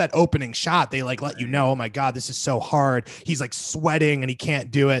up. And just that opening shot, they like let you know, oh my God, this is so hard. He's like sweating and he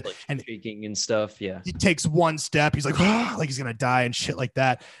can't do it. Like and shaking and stuff. Yeah. He takes one step. He's like, oh, like he's going to die and shit like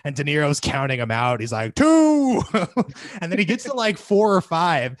that. And De Niro's counting him out. He's like 2. And then he gets to like 4 or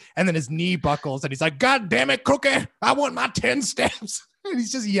 5. And then his knee buckles and he's like, God damn it, Cookie. I want my 10 steps. And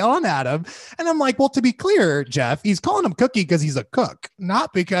he's just yelling at him. And I'm like, well, to be clear, Jeff, he's calling him Cookie because he's a cook,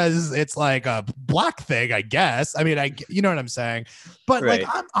 not because it's like a black thing, I guess. I mean, you know what I'm saying? But right.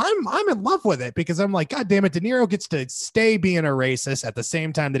 like, I'm in love with it because I'm like, God damn it, De Niro gets to stay being a racist at the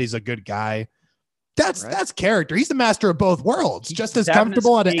same time that he's a good guy. That's character. He's the master of both worlds. He's just as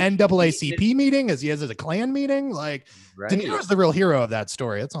comfortable at an NAACP meeting as he is at a Klan meeting. Like, De Niro's the real hero of that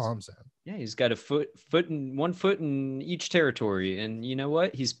story. That's all I'm saying. Yeah, he's got one foot in each territory, and you know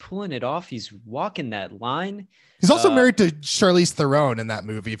what? He's pulling it off. He's walking that line. He's also married to Charlize Theron in that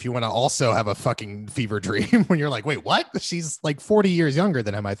movie. If you want to also have a fucking fever dream when you're like, wait, what? She's like 40 years younger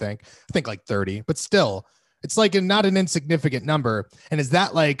than him, I think like 30, but still, it's like not an insignificant number. And is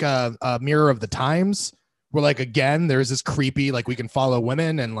that like a mirror of the times? Where like, again, there's this creepy, like we can follow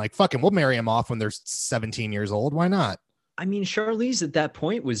women and like, fucking, we'll marry them off when they're 17 years old. Why not? I mean, Charlize at that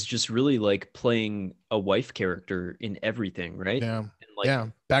point was just really like playing a wife character in everything, right? Yeah. And like, yeah.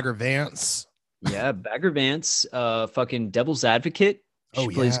 Bagger Vance. Yeah. Bagger Vance, fucking Devil's Advocate. She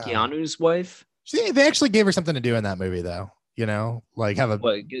plays Keanu's wife. They actually gave her something to do in that movie, though. You know, like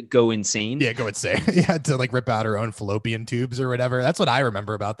go insane. Yeah, go insane. Yeah, to like rip out her own fallopian tubes or whatever. That's what I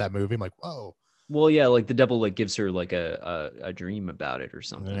remember about that movie. I'm like, whoa. Well, yeah, like the devil like gives her like a dream about it or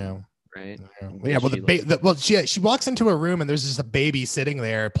something. Yeah. Right. Yeah. Well, she walks into a room and there's just a baby sitting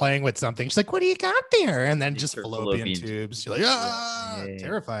there playing with something. She's like, "What do you got there?" And then just fallopian tubes. She's like, "Ah!" Yeah.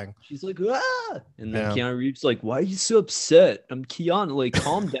 Terrifying. She's like, "Ah!" And then Keanu Reeves like, "Why are you so upset? I'm Keanu. Like,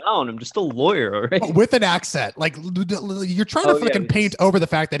 calm down. I'm just a lawyer, all right?" With an accent, like you're trying to fucking paint over the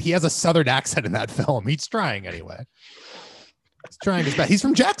fact that he has a Southern accent in that film. He's trying anyway. He's trying his best. He's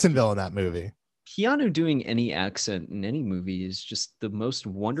from Jacksonville in that movie. Keanu doing any accent in any movie is just the most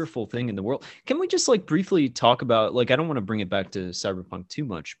wonderful thing in the world. Can we just like briefly talk about, like, I don't want to bring it back to Cyberpunk too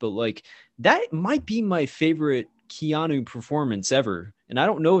much, but like that might be my favorite Keanu performance ever. And I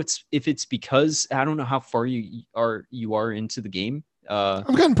don't know if it's because I don't know how far you are into the game. I've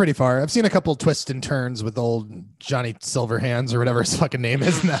gotten pretty far. I've seen a couple twists and turns with old Johnny Silverhands or whatever his fucking name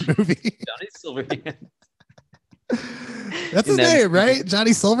is in that movie. Johnny Silverhands. That's his name, right?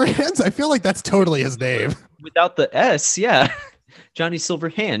 Johnny Silverhands. I feel like that's totally his name. Without the S, yeah. Johnny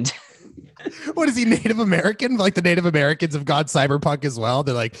Silverhand. What is he, Native American? Like the Native Americans have gone cyberpunk as well.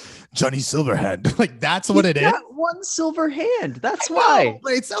 They're like Johnny Silverhand. Like that's what it is. One silver hand. That's why.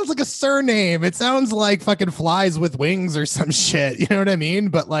 It sounds like a surname. It sounds like fucking flies with wings or some shit. You know what I mean?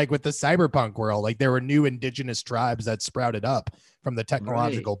 But like with the cyberpunk world, like there were new indigenous tribes that sprouted up from the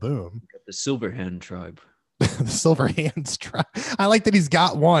technological boom. The Silverhand tribe. The Silverhands tribe. I like that he's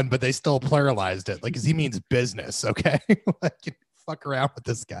got one, but they still pluralized it. Like, 'cause he means business. Okay. Like, you fuck around with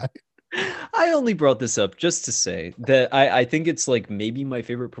this guy. I only brought this up just to say that I think it's like maybe my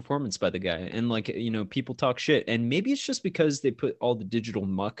favorite performance by the guy. And like, you know, people talk shit, and maybe it's just because they put all the digital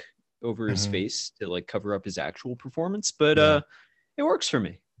muck over his face to like cover up his actual performance. But it works for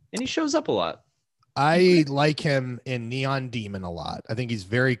me, and he shows up a lot. I like him in Neon Demon a lot. I think he's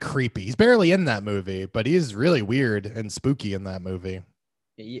very creepy. He's barely in that movie, but he is really weird and spooky in that movie.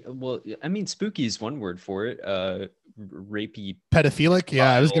 Yeah, well, I mean, spooky is one word for it. Rapey. Pedophilic?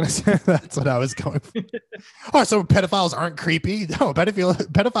 Yeah, I was gonna say that's what I was going for. Oh, so pedophiles aren't creepy? No,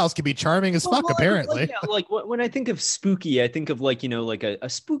 pedophiles can be charming as fuck, apparently. Yeah, like when I think of spooky, I think of like, like a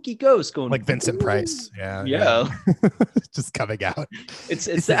spooky ghost going like Vincent "Ooh." Price. Yeah. Yeah. Just coming out. It's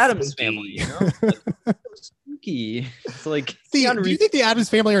the Addams Family, Like, spooky. It's like, see, do you think the Addams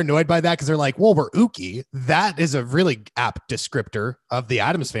Family are annoyed by that? Because they're like, well, we're ooky. That is a really apt descriptor of the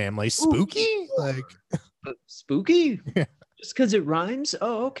Addams Family. Spooky? Like spooky? Yeah. Just because it rhymes?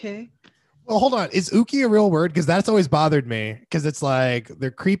 Oh, okay. Well, hold on. Is ooky a real word? Because that's always bothered me. Because it's like they're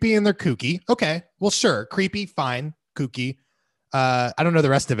creepy and they're kooky. Okay. Well, sure. Creepy, fine. Kooky. I don't know the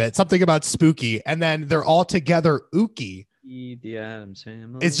rest of it. Something about spooky. And then they're all together ooky. The Addams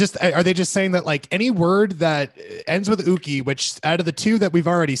Family. It's just, are they just saying that like any word that ends with ooky, which out of the two that we've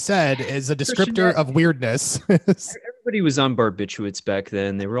already said is a descriptor of weirdness? Everybody was on barbiturates back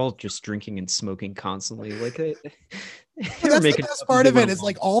then. They were all just drinking and smoking constantly. Like that's the best part of it is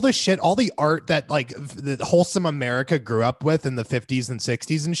like all the shit, all the art that like the wholesome America grew up with in the 50s and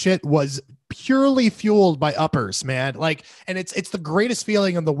 60s and shit was purely fueled by uppers, man. Like, and it's the greatest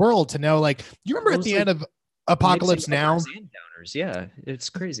feeling in the world to know, like, you remember at the end of Apocalypse Now? Yeah, it's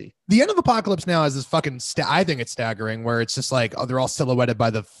crazy. The end of Apocalypse Now is this fucking I think it's staggering, where it's just like, oh, they're all silhouetted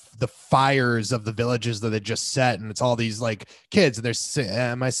by the fires of the villages that they just set, and it's all these like kids, and there's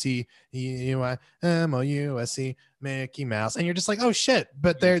MICUIMOUSC Mickey Mouse, and you're just like, oh shit,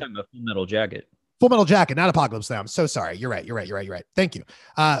 but they're talking about Full Metal Jacket. Full Metal Jacket, not Apocalypse Now. I'm so sorry. You're right. Thank you.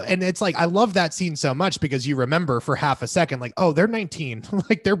 And it's like, I love that scene so much because you remember for half a second, like, oh, they're 19,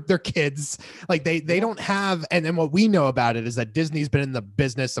 like they're kids. Like they don't have, and then what we know about it is that Disney's been in the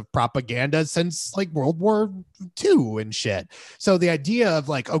business of propaganda since like World War II and shit. So the idea of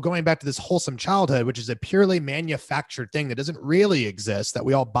like, oh, going back to this wholesome childhood, which is a purely manufactured thing that doesn't really exist, that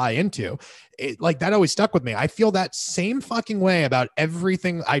we all buy into, like that always stuck with me. I feel that same fucking way about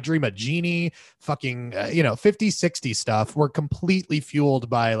everything. I Dream of Jeannie, fucking 50, 60 stuff. We're completely fueled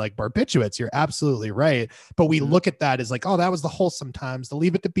by like barbiturates. You're absolutely right. But we look at that as like, oh, that was the wholesome times, the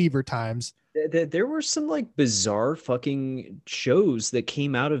Leave It to Beaver times. There were some like bizarre fucking shows that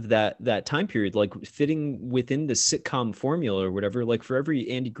came out of that time period, like fitting within the sitcom formula or whatever. Like for every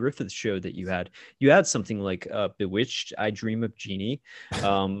Andy Griffith show that you had something like Bewitched, I Dream of Jeannie,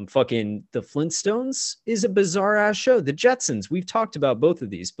 fucking The Flintstones is a bizarre ass show. The Jetsons, we've talked about both of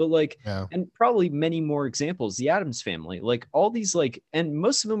these, but like, and probably many more examples. The Addams Family, like all these like, and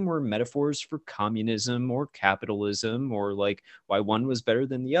most of them were metaphors for communism or capitalism or like why one was better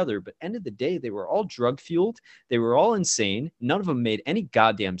than the other. But end of the day, they were all drug fueled. They were all insane. None of them made any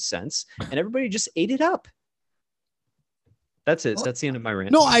goddamn sense, and everybody just ate it up. That's it. That's the end of my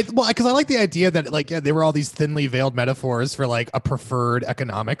rant. No, because I like the idea that like, yeah, they were all these thinly veiled metaphors for like a preferred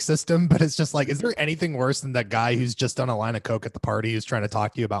economic system, but it's just like, is there anything worse than that guy who's just done a line of coke at the party who's trying to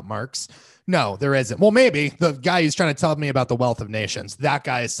talk to you about Marx? No, there isn't. Well, maybe the guy who's trying to tell me about the wealth of nations, that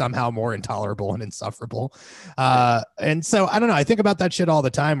guy is somehow more intolerable and insufferable. And so I don't know. I think about that shit all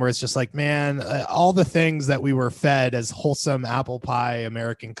the time where it's just like, man, all the things that we were fed as wholesome apple pie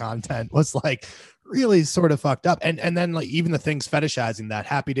American content was like really sort of fucked up. And then like even the things fetishizing that.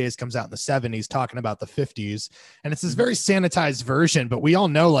 Happy Days comes out in the 70s talking about the 50s, and it's this very sanitized version, but we all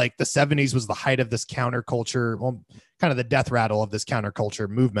know like the 70s was the height of this counterculture, well, kind of the death rattle of this counterculture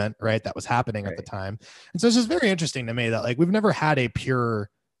movement, right, that was happening at the time. And so it's just very interesting to me that like we've never had a pure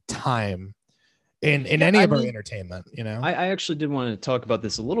time in any of our entertainment, I actually did want to talk about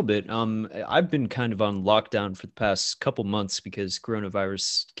this a little bit. I've been kind of on lockdown for the past couple months because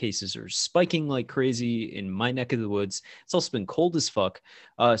coronavirus cases are spiking like crazy in my neck of the woods. It's also been cold as fuck.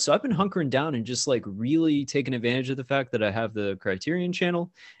 So I've been hunkering down and just like really taking advantage of the fact that I have the Criterion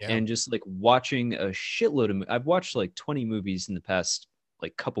channel and just like watching a shitload of, I've watched like 20 movies in the past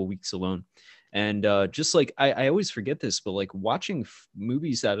like couple weeks alone. And just like I always forget this, but like watching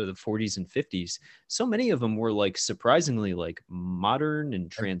movies out of the 40s and 50s, so many of them were like surprisingly like modern and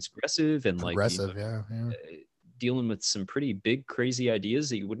transgressive and like dealing with some pretty big, crazy ideas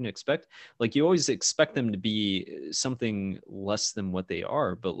that you wouldn't expect. Like you always expect them to be something less than what they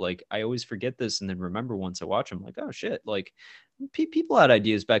are. But like I always forget this and then remember once I watch them, like, oh shit, like people had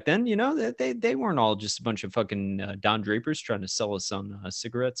ideas back then, they weren't all just a bunch of fucking Don Drapers trying to sell us on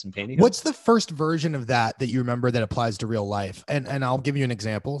cigarettes and painting. What's the first version of that you remember that applies to real life? And I'll give you an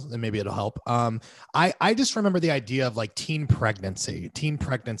example and maybe it'll help. I just remember the idea of like teen pregnancy. Teen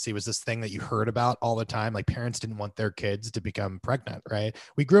pregnancy was this thing that you heard about all the time. Like parents didn't want their kids to become pregnant, right?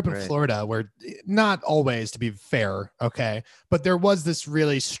 We grew up in Florida where, not always to be fair, okay, but there was this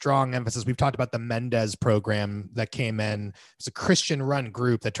really strong emphasis. We've talked about the Mendez program that came in. It's a Christian run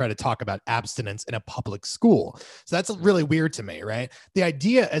group that try to talk about abstinence in a public school. So that's really weird to me, right? The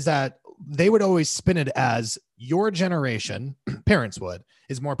idea is that they would always spin it as your generation, parents would,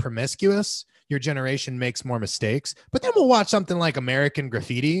 is more promiscuous. Your generation makes more mistakes. But then we'll watch something like American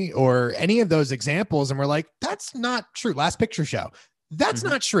Graffiti or any of those examples, and we're like, that's not true. Last Picture Show. That's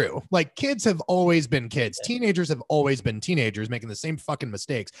not true. Like, kids have always been kids. Teenagers have always been teenagers making the same fucking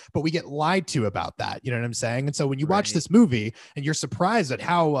mistakes, but we get lied to about that. You know what I'm saying? And so when you watch this movie and you're surprised at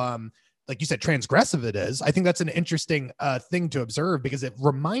how, like you said, transgressive it is, I think that's an interesting thing to observe, because it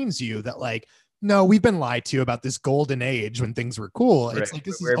reminds you that, like, no, we've been lied to about this golden age when things were cool. Right. It's like,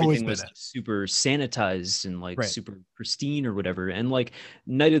 this has always been super sanitized and like super pristine or whatever. And like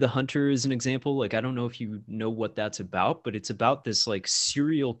Night of the Hunter is an example. Like, I don't know if you know what that's about, but it's about this like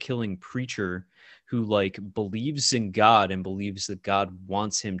serial killing preacher who like believes in God and believes that God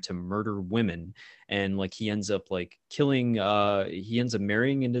wants him to murder women. And like he ends up like killing, he ends up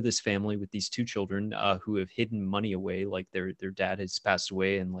marrying into this family with these two children who have hidden money away. Like their dad has passed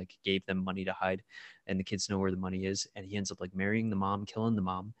away and like gave them money to hide, and the kids know where the money is. And he ends up like marrying the mom, killing the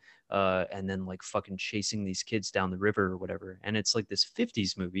mom, and then like fucking chasing these kids down the river or whatever. And it's like this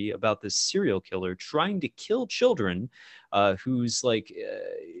 50s movie about this serial killer trying to kill children, who's like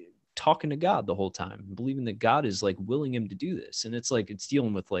talking to God the whole time, believing that God is like willing him to do this. And it's like, it's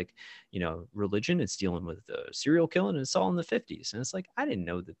dealing with like, you know, religion, it's dealing with serial killing, and it's all in the 50s. And it's like, I didn't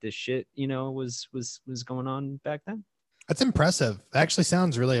know that this shit, you know, was going on back then. That's impressive. It actually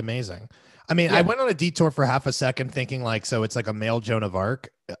sounds really amazing. I mean, I went on a detour for half a second thinking like, so it's like a male Joan of Arc.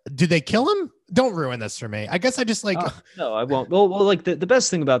 Did they kill him? Don't ruin this for me. I guess I just like, no, I won't. Well, like the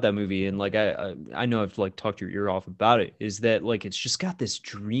best thing about that movie, and like I know I've like talked your ear off about it, is that like it's just got this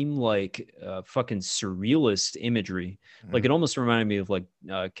dreamlike fucking surrealist imagery. Like it almost reminded me of like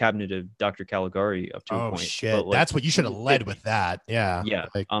Cabinet of Dr. Caligari up to a point. Shit. But, like, that's what you should have led with that. Yeah.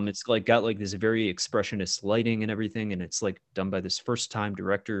 Like, it's like got like this very expressionist lighting and everything, and it's like done by this first time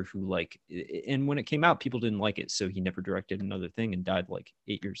director who like, and when it came out, people didn't like it, so he never directed another thing and died like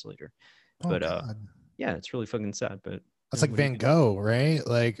 8 years later. But yeah, it's really fucking sad. But that's like Van Gogh, right?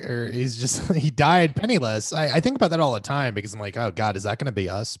 Like, or he's just he died penniless. I think about that all the time, because I'm like, oh God, is that going to be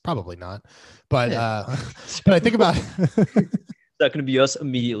us? Probably not. But but I think about is that going to be us?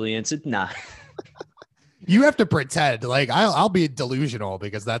 Immediately answered, nah. You have to pretend like I'll be delusional,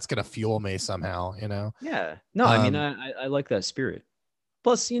 because that's going to fuel me somehow, you know? Yeah. No, I mean, I like that spirit.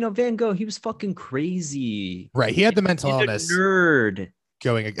 Plus, you know, Van Gogh, he was fucking crazy. Right. He had the mental illness. Nerd.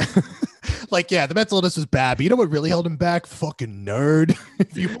 Going again. Like, yeah, the mental illness was bad, but you know what really held him back? Fucking nerd.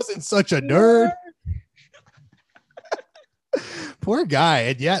 If he wasn't such a nerd. Poor guy.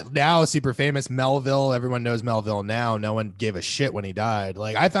 And yet now super famous. Melville. Everyone knows Melville now. No one gave a shit when he died.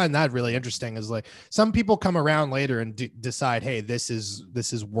 Like, I find that really interesting, is like some people come around later and decide, hey, this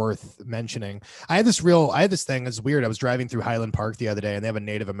is worth mentioning. I had this thing. It's weird. I was driving through Highland Park the other day, and they have a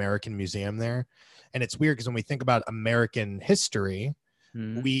Native American museum there. And it's weird because when we think about American history,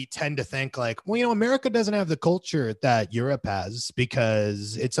 we tend to think like, well, you know, America doesn't have the culture that Europe has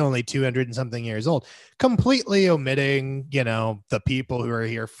because it's only 200 and something years old, completely omitting, you know, the people who are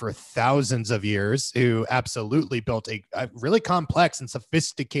here for thousands of years, who absolutely built a really complex and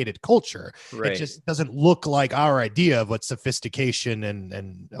sophisticated culture. Right. It just doesn't look like our idea of what sophistication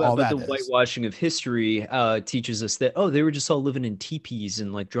and all that is. But the whitewashing of history teaches us that, oh, they were just all living in teepees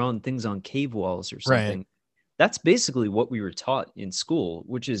and like drawing things on cave walls or something. Right. That's basically what we were taught in school,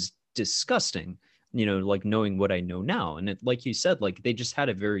 which is disgusting, you know, like knowing what I know now. And it, like you said, like they just had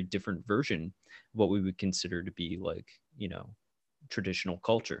a very different version of what we would consider to be like, you know, traditional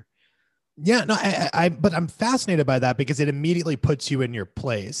culture. Yeah, no, but I'm fascinated by that because it immediately puts you in your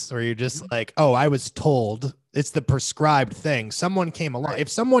place, where you're just like, oh, I was told it's the prescribed thing. Someone came along. If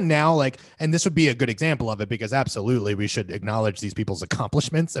someone now like, and this would be a good example of it, because absolutely we should acknowledge these people's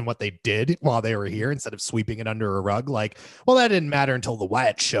accomplishments and what they did while they were here instead of sweeping it under a rug. Like, well, that didn't matter until the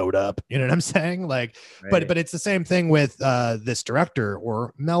Wyatt showed up. You know what I'm saying? Like, but it's the same thing with this director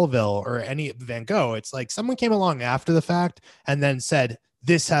or Melville or any Van Gogh. It's like someone came along after the fact and then said,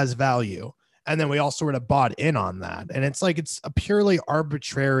 this has value. And then we all sort of bought in on that. And it's like, it's a purely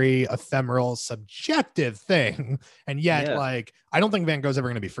arbitrary, ephemeral, subjective thing. And yet, like, I don't think Van Gogh's ever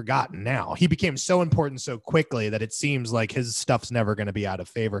going to be forgotten now. He became so important so quickly that it seems like his stuff's never going to be out of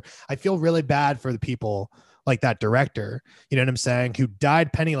favor. I feel really bad for the people like that director, you know what I'm saying, who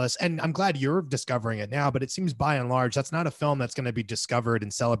died penniless. And I'm glad you're discovering it now, but it seems by and large, that's not a film that's going to be discovered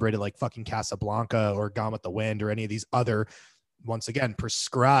and celebrated like fucking Casablanca or Gone with the Wind or any of these other once again,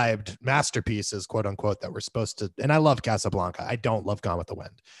 prescribed masterpieces, quote unquote, that we're supposed to. And I love Casablanca. I don't love Gone with the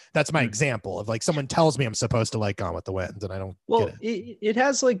Wind. That's my example of like someone tells me I'm supposed to like Gone with the Wind, and I don't get it. It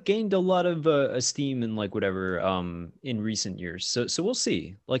has like gained a lot of esteem and like whatever in recent years. So we'll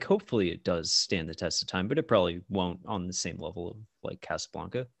see. Like hopefully it does stand the test of time, but it probably won't on the same level of like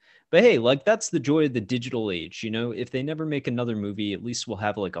Casablanca. But hey, like that's the joy of the digital age, you know? If they never make another movie, at least we'll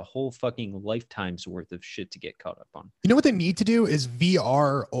have like a whole fucking lifetime's worth of shit to get caught up on. You know what they need to do is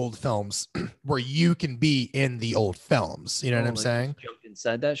VR old films where you can be in the old films. You know what I'm saying? Jump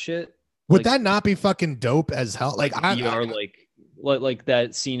inside that shit. Would that not be fucking dope as hell? Like VR, like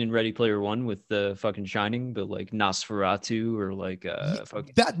that scene in Ready Player One with the fucking Shining, but like Nosferatu or like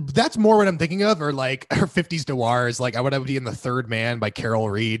that's more what I'm thinking of, or like her 50s noirs. Like I would be in The Third Man by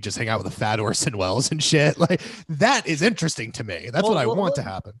Carol Reed, just hang out with a fat Orson Welles and shit. Like that is interesting to me. That's what I want to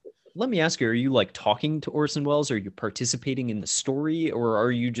happen. Let me ask you, are you like talking to Orson Welles? Are you participating in the story, or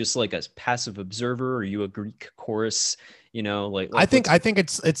are you just like a passive observer? Are you a Greek chorus? You know, like I think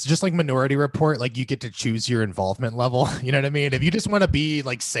it's just like Minority Report. Like you get to choose your involvement level. You know what I mean? If you just want to be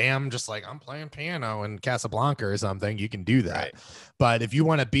like Sam, just like I'm playing piano in Casablanca or something, you can do that. Right. But if you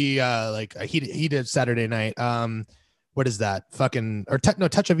want to be like he did Saturday Night, what is that? Fucking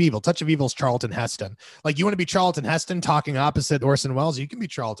Touch of Evil. Touch of Evil's Charlton Heston. Like you want to be Charlton Heston talking opposite Orson Welles, you can be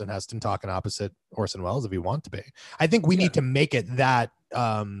Charlton Heston talking opposite Orson Welles if you want to be. I think we need to make it that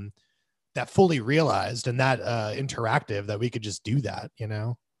that fully realized and that interactive that we could just do that, you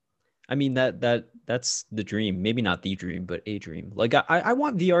know? I mean, that's the dream. Maybe not the dream, but a dream. Like I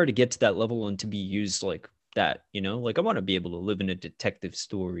want VR to get to that level and to be used like that, you know? Like I want to be able to live in a detective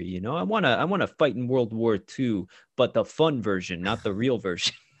story, you know? I want to fight in World War II, but the fun version, not the real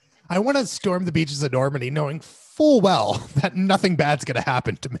version. I want to storm the beaches of Normandy knowing full well that nothing bad's going to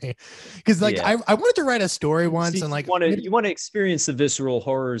happen to me. Because like I wanted to write a story once and like you want to experience the visceral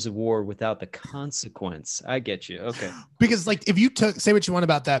horrors of war without the consequence. I get you. Okay. Because like if you say what you want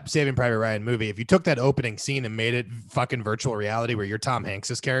about that Saving Private Ryan movie, if you took that opening scene and made it fucking virtual reality where you're Tom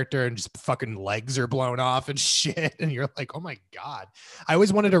Hanks's character and just fucking legs are blown off and shit, and you're like, oh my God. I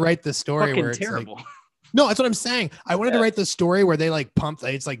always wanted to write this story where it's terrible. Like, no, that's what I'm saying. I wanted to write the story where they like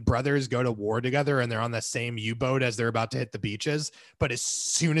it's like brothers go to war together and they're on the same U-boat as they're about to hit the beaches. But as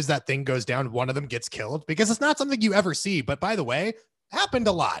soon as that thing goes down, one of them gets killed because it's not something you ever see. But by the way, happened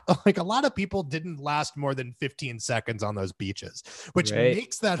a lot. Like a lot of people didn't last more than 15 seconds on those beaches, which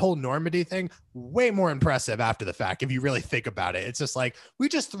makes that whole Normandy thing way more impressive after the fact. If you really think about it, it's just like, we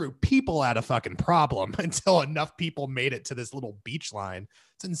just threw people at a fucking problem until enough people made it to this little beach line.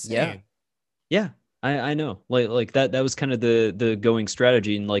 It's insane. Yeah. I know, like that was kind of the going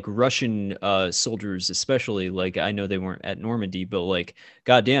strategy, and like Russian soldiers especially, like I know they weren't at Normandy, but like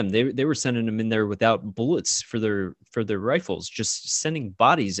goddamn, they were sending them in there without bullets for their rifles, just sending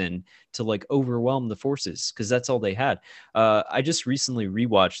bodies in to like overwhelm the forces because that's all they had. I just recently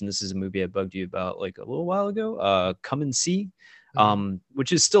rewatched, and this is a movie I bugged you about like a little while ago, Come and See.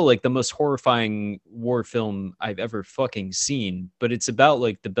 Which is still like the most horrifying war film I've ever fucking seen, but it's about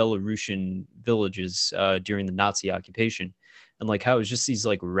like the Belarusian villages during the Nazi occupation, and like how it's just these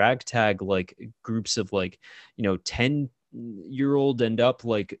like ragtag like groups of like, you know, 10-year-old and up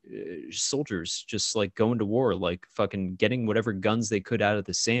like soldiers just like going to war, like fucking getting whatever guns they could out of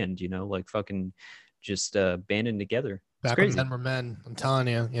the sand, you know, like fucking just banding together. Back when men were men, I'm telling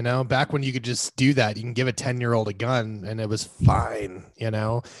you, you know, back when you could just do that, you can give a 10-year-old a gun and it was fine. You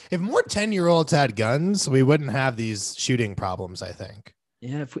know, if more 10-year-olds had guns, we wouldn't have these shooting problems, I think.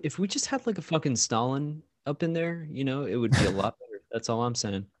 Yeah. If we just had like a fucking Stalin up in there, you know, it would be a lot better. That's all I'm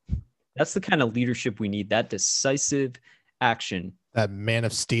saying. That's the kind of leadership we need, that decisive action. That Man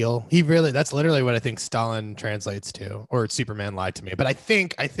of Steel. That's literally what I think Stalin translates to, or Superman lied to me. But I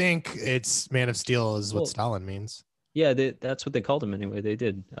think it's Man of Steel is what Stalin means. Yeah, that's what they called him anyway. They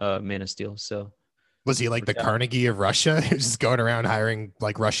did Man of Steel. So was he like the Carnegie of Russia? He was just going around hiring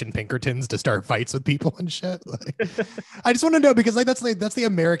like Russian Pinkertons to start fights with people and shit. Like, I just want to know because like that's the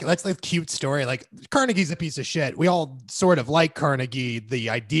American, that's the cute story. Like Carnegie's a piece of shit. We all sort of like Carnegie, the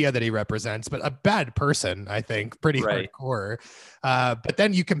idea that he represents, but a bad person, I think, pretty hardcore. But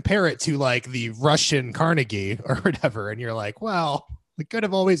then you compare it to like the Russian Carnegie or whatever, and you're like, well, it could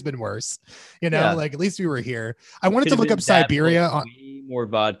have always been worse, you know. Like at least we were here. I wanted to look up Siberia. More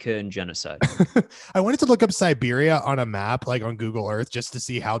vodka and genocide. I wanted to look up Siberia on a map, like on Google Earth, just to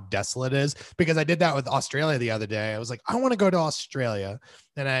see how desolate it is. Because I did that with Australia the other day. I was like, I want to go to Australia,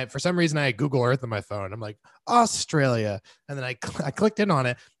 and for some reason I had Google Earth on my phone. I'm like, Australia, and then I clicked in on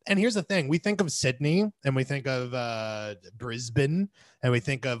it. And here's the thing: we think of Sydney, and we think of Brisbane, and we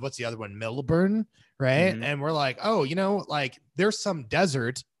think of what's the other one, Melbourne. right? Mhm. And we're like, oh, like there's some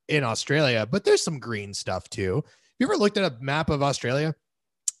desert in Australia, but there's some green stuff too. You ever looked at a map of Australia?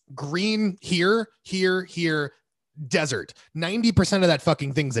 Green here, here, here, desert. 90% of that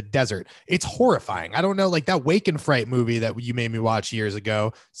fucking thing's a desert. It's horrifying. I don't know, like that Wake and Fright movie that you made me watch years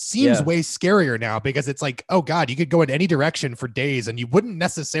ago seems Yeah. way scarier now because it's like, oh God, you could go in any direction for days and you wouldn't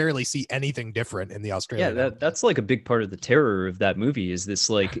necessarily see anything different in the Yeah, Australian. that's like a big part of the terror of that movie is this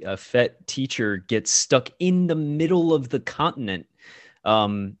like a Fett teacher gets stuck in the middle of the continent.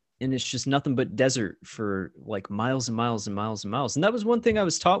 And it's just nothing but desert for like miles and miles and miles and miles. And that was one thing I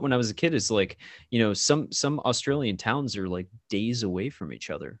was taught when I was a kid is like, some Australian towns are like days away from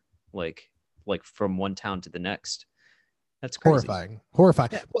each other, like from one town to the next. That's crazy. Horrifying.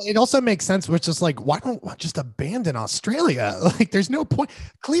 Yeah, Well, it also makes sense, which is like, why don't we just abandon Australia? Like, there's no point.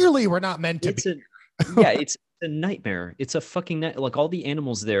 Clearly, we're not meant to it's be. a yeah, it's a nightmare. It's a fucking like all the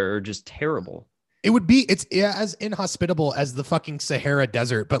animals there are just terrible. It's as inhospitable as the fucking Sahara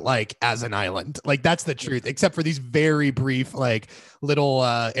Desert, but like as an island. Like that's the truth, except for these very brief, like little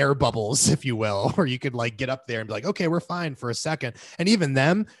air bubbles, if you will, where you could like get up there and be like, okay, we're fine for a second. And even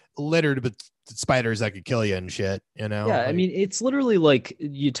them littered with spiders that could kill you and shit, Yeah, I Like, mean, it's literally like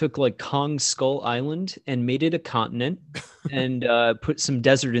you took like Kong Skull Island and made it a continent and put some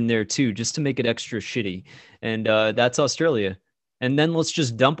desert in there too, just to make it extra shitty. And that's Australia. And then let's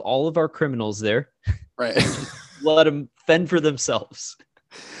just dump all of our criminals there. right. Let them fend for themselves.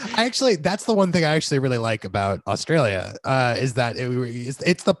 That's the one thing I actually really like about Australia, is that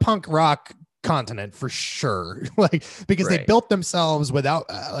it's the punk rock continent for sure. Like, because they Right. built themselves without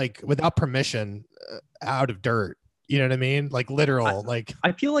permission, out of dirt. You know what I mean? Like literal, like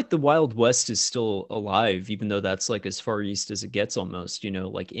I feel like the Wild West is still alive, even though that's like as far east as it gets almost,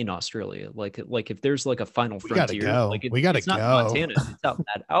 like in Australia. Like if there's like a final we gotta frontier, go. like We gotta it's not go. Montana, it's out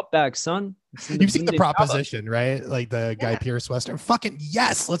that outback, son. It's in the You've seen the boondocks outback. proposition, right? Like the Guy Yeah. Pearce Western. Fucking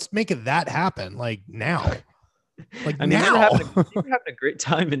yes, let's make it that happen. Like now. Like I mean, now. they were having a great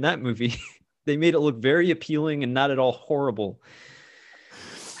time in that movie. They made it look very appealing and not at all horrible.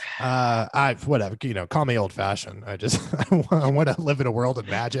 I whatever, call me old fashioned. I want to live in a world of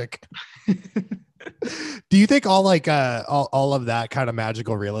magic. Do you think all like all of that kind of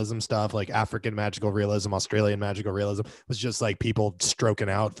magical realism stuff, like African magical realism, Australian magical realism, was just like people stroking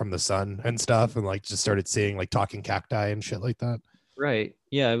out from the sun and stuff, and like just started seeing like talking cacti and shit like that? Right.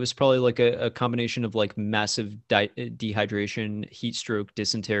 Yeah, it was probably like a combination of like massive dehydration, heat stroke,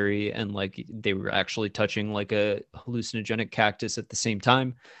 dysentery, and like they were actually touching like a hallucinogenic cactus at the same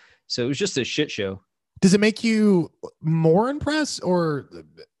time. So it was just a shit show. Does it make you more impressed or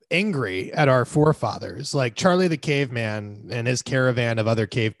angry at our forefathers? Like Charlie the caveman and his caravan of other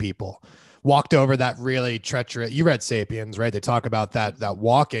cave people walked over that really treacherous. You read Sapiens, right? They talk about that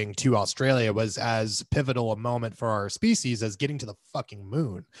walking to Australia was as pivotal a moment for our species as getting to the fucking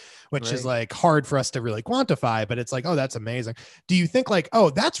moon, which is like hard for us to really quantify, but it's like, oh, that's amazing. Do you think like, oh,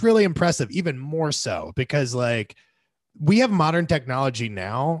 that's really impressive, even more so because like we have modern technology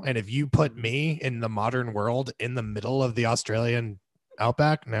now, and if you put me in the modern world in the middle of the Australian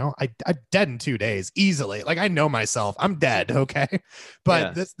outback now, I'm dead in 2 days easily. Like I know myself, I'm dead. Okay.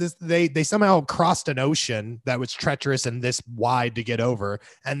 But they somehow crossed an ocean that was treacherous and this wide to get over,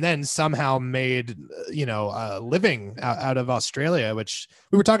 and then somehow made a living out of Australia, which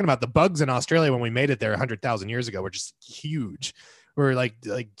we were talking about the bugs in Australia when we made it there 100,000 years ago were just huge. We're like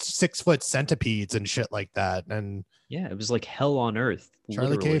 6-foot centipedes and shit like that. And yeah, it was like hell on earth.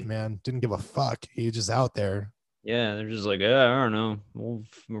 Charlie literally. Caveman didn't give a fuck. He was just out there. Yeah, they're just like, I don't know.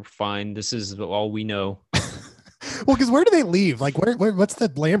 We're fine. This is all we know. Well, because where do they leave? Like, what's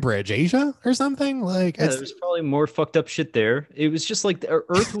the land bridge? Asia or something? Like, Yeah, there's probably more fucked up shit there. It was just like the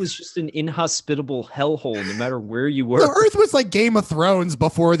Earth was just an inhospitable hellhole, no matter where you were. the Earth was like Game of Thrones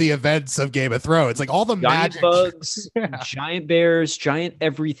before the events of Game of Thrones. Like all the Giant magic bugs, giant bears, giant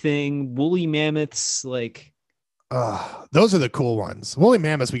everything, woolly mammoths. Like, those are the cool ones. Woolly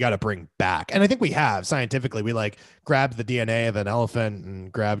mammoths we got to bring back, and I think we have scientifically. We like grabbed the DNA of an elephant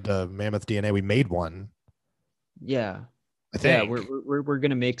and grabbed a mammoth DNA. We made one. yeah, I think. yeah, we're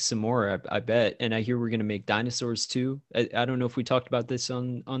gonna make some more. I bet, and I hear we're gonna make dinosaurs too. I don't know if we talked about this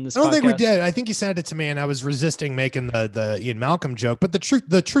on this. I don't think we podcast. did. I think you sent it to me, and I was resisting making the Ian Malcolm joke. But the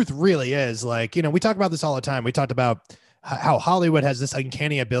truth really is like we talk about this all the time. We talked about how Hollywood has this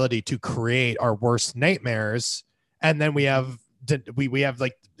uncanny ability to create our worst nightmares, and then we have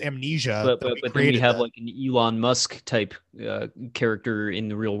like amnesia. But then we have like an Elon Musk type character in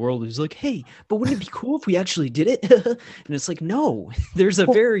the real world who's like, hey, but wouldn't it be cool if we actually did it? And it's like, no, there's a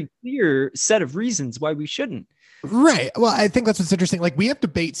very clear set of reasons why we shouldn't. Right. Well, I think that's what's interesting. Like we have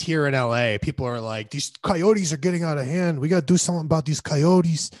debates here in LA. People are like, these coyotes are getting out of hand. We got to do something about these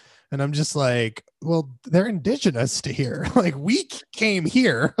coyotes. And I'm just like, well, they're indigenous to here. Like we came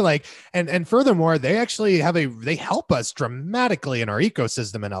here. Like, and furthermore, they actually they help us dramatically in our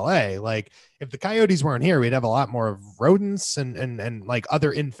ecosystem in LA. Like if the coyotes weren't here, we'd have a lot more rodents and like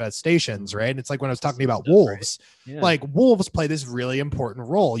other infestations, right? And it's like when I was talking about wolves, Yeah. like wolves play this really important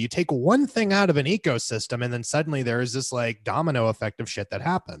role. You take one thing out of an ecosystem and then suddenly there's this like domino effect of shit that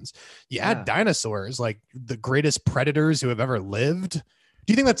happens. You add dinosaurs, like the greatest predators who have ever lived.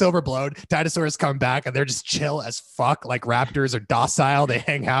 Do you think that's overblown? Dinosaurs come back and they're just chill as fuck. Like raptors are docile. They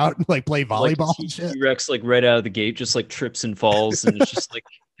hang out and like play volleyball and shit. T-Rex like right out of the gate just like trips and falls and it's just like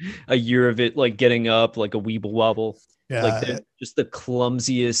a year of it like getting up like a weeble wobble. Yeah. Like they're just the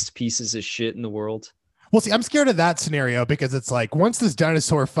clumsiest pieces of shit in the world. Well, see, I'm scared of that scenario because it's like once this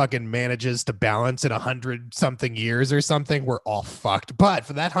dinosaur fucking manages to balance in 100-something years or something, we're all fucked. But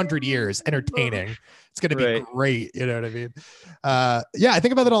for that 100 years, entertaining, it's going to be great. You know what I mean? Yeah, I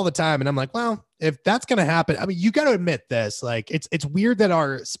think about it all the time, and I'm like, well, if that's going to happen, I mean, you got to admit this. Like, it's weird that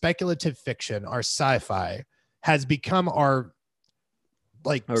our speculative fiction, our sci-fi, has become our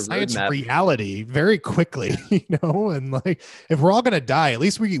like our science roadmap. Reality very quickly, you know, and like if we're all gonna die, at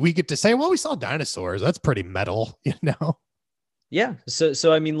least we get to say, well, we saw dinosaurs. That's pretty metal, you know. Yeah.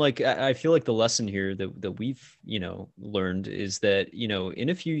 So I mean, like I feel like the lesson here that we've, you know, learned is that, you know, in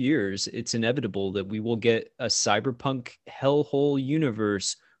a few years it's inevitable that we will get a cyberpunk hellhole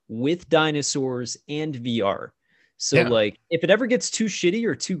universe with dinosaurs and VR. So like if it ever gets too shitty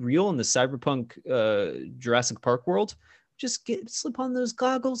or too real in the cyberpunk Jurassic Park world, just slip on those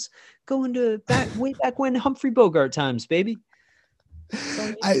goggles, go into way back when Humphrey Bogart times, baby.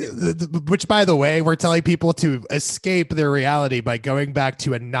 Which, by the way, we're telling people to escape their reality by going back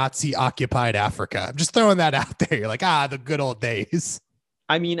to a Nazi-occupied Africa. I'm just throwing that out there. You're like, the good old days.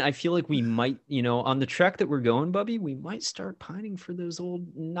 I mean, I feel like we might, you know, on the track that we're going, Bubby, we might start pining for those old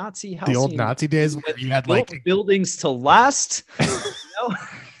Nazi houses. The old Nazi days where you had like buildings to last. You know?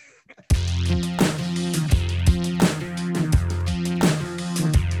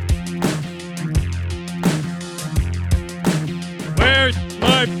 Where's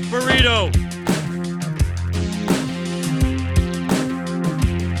my burrito?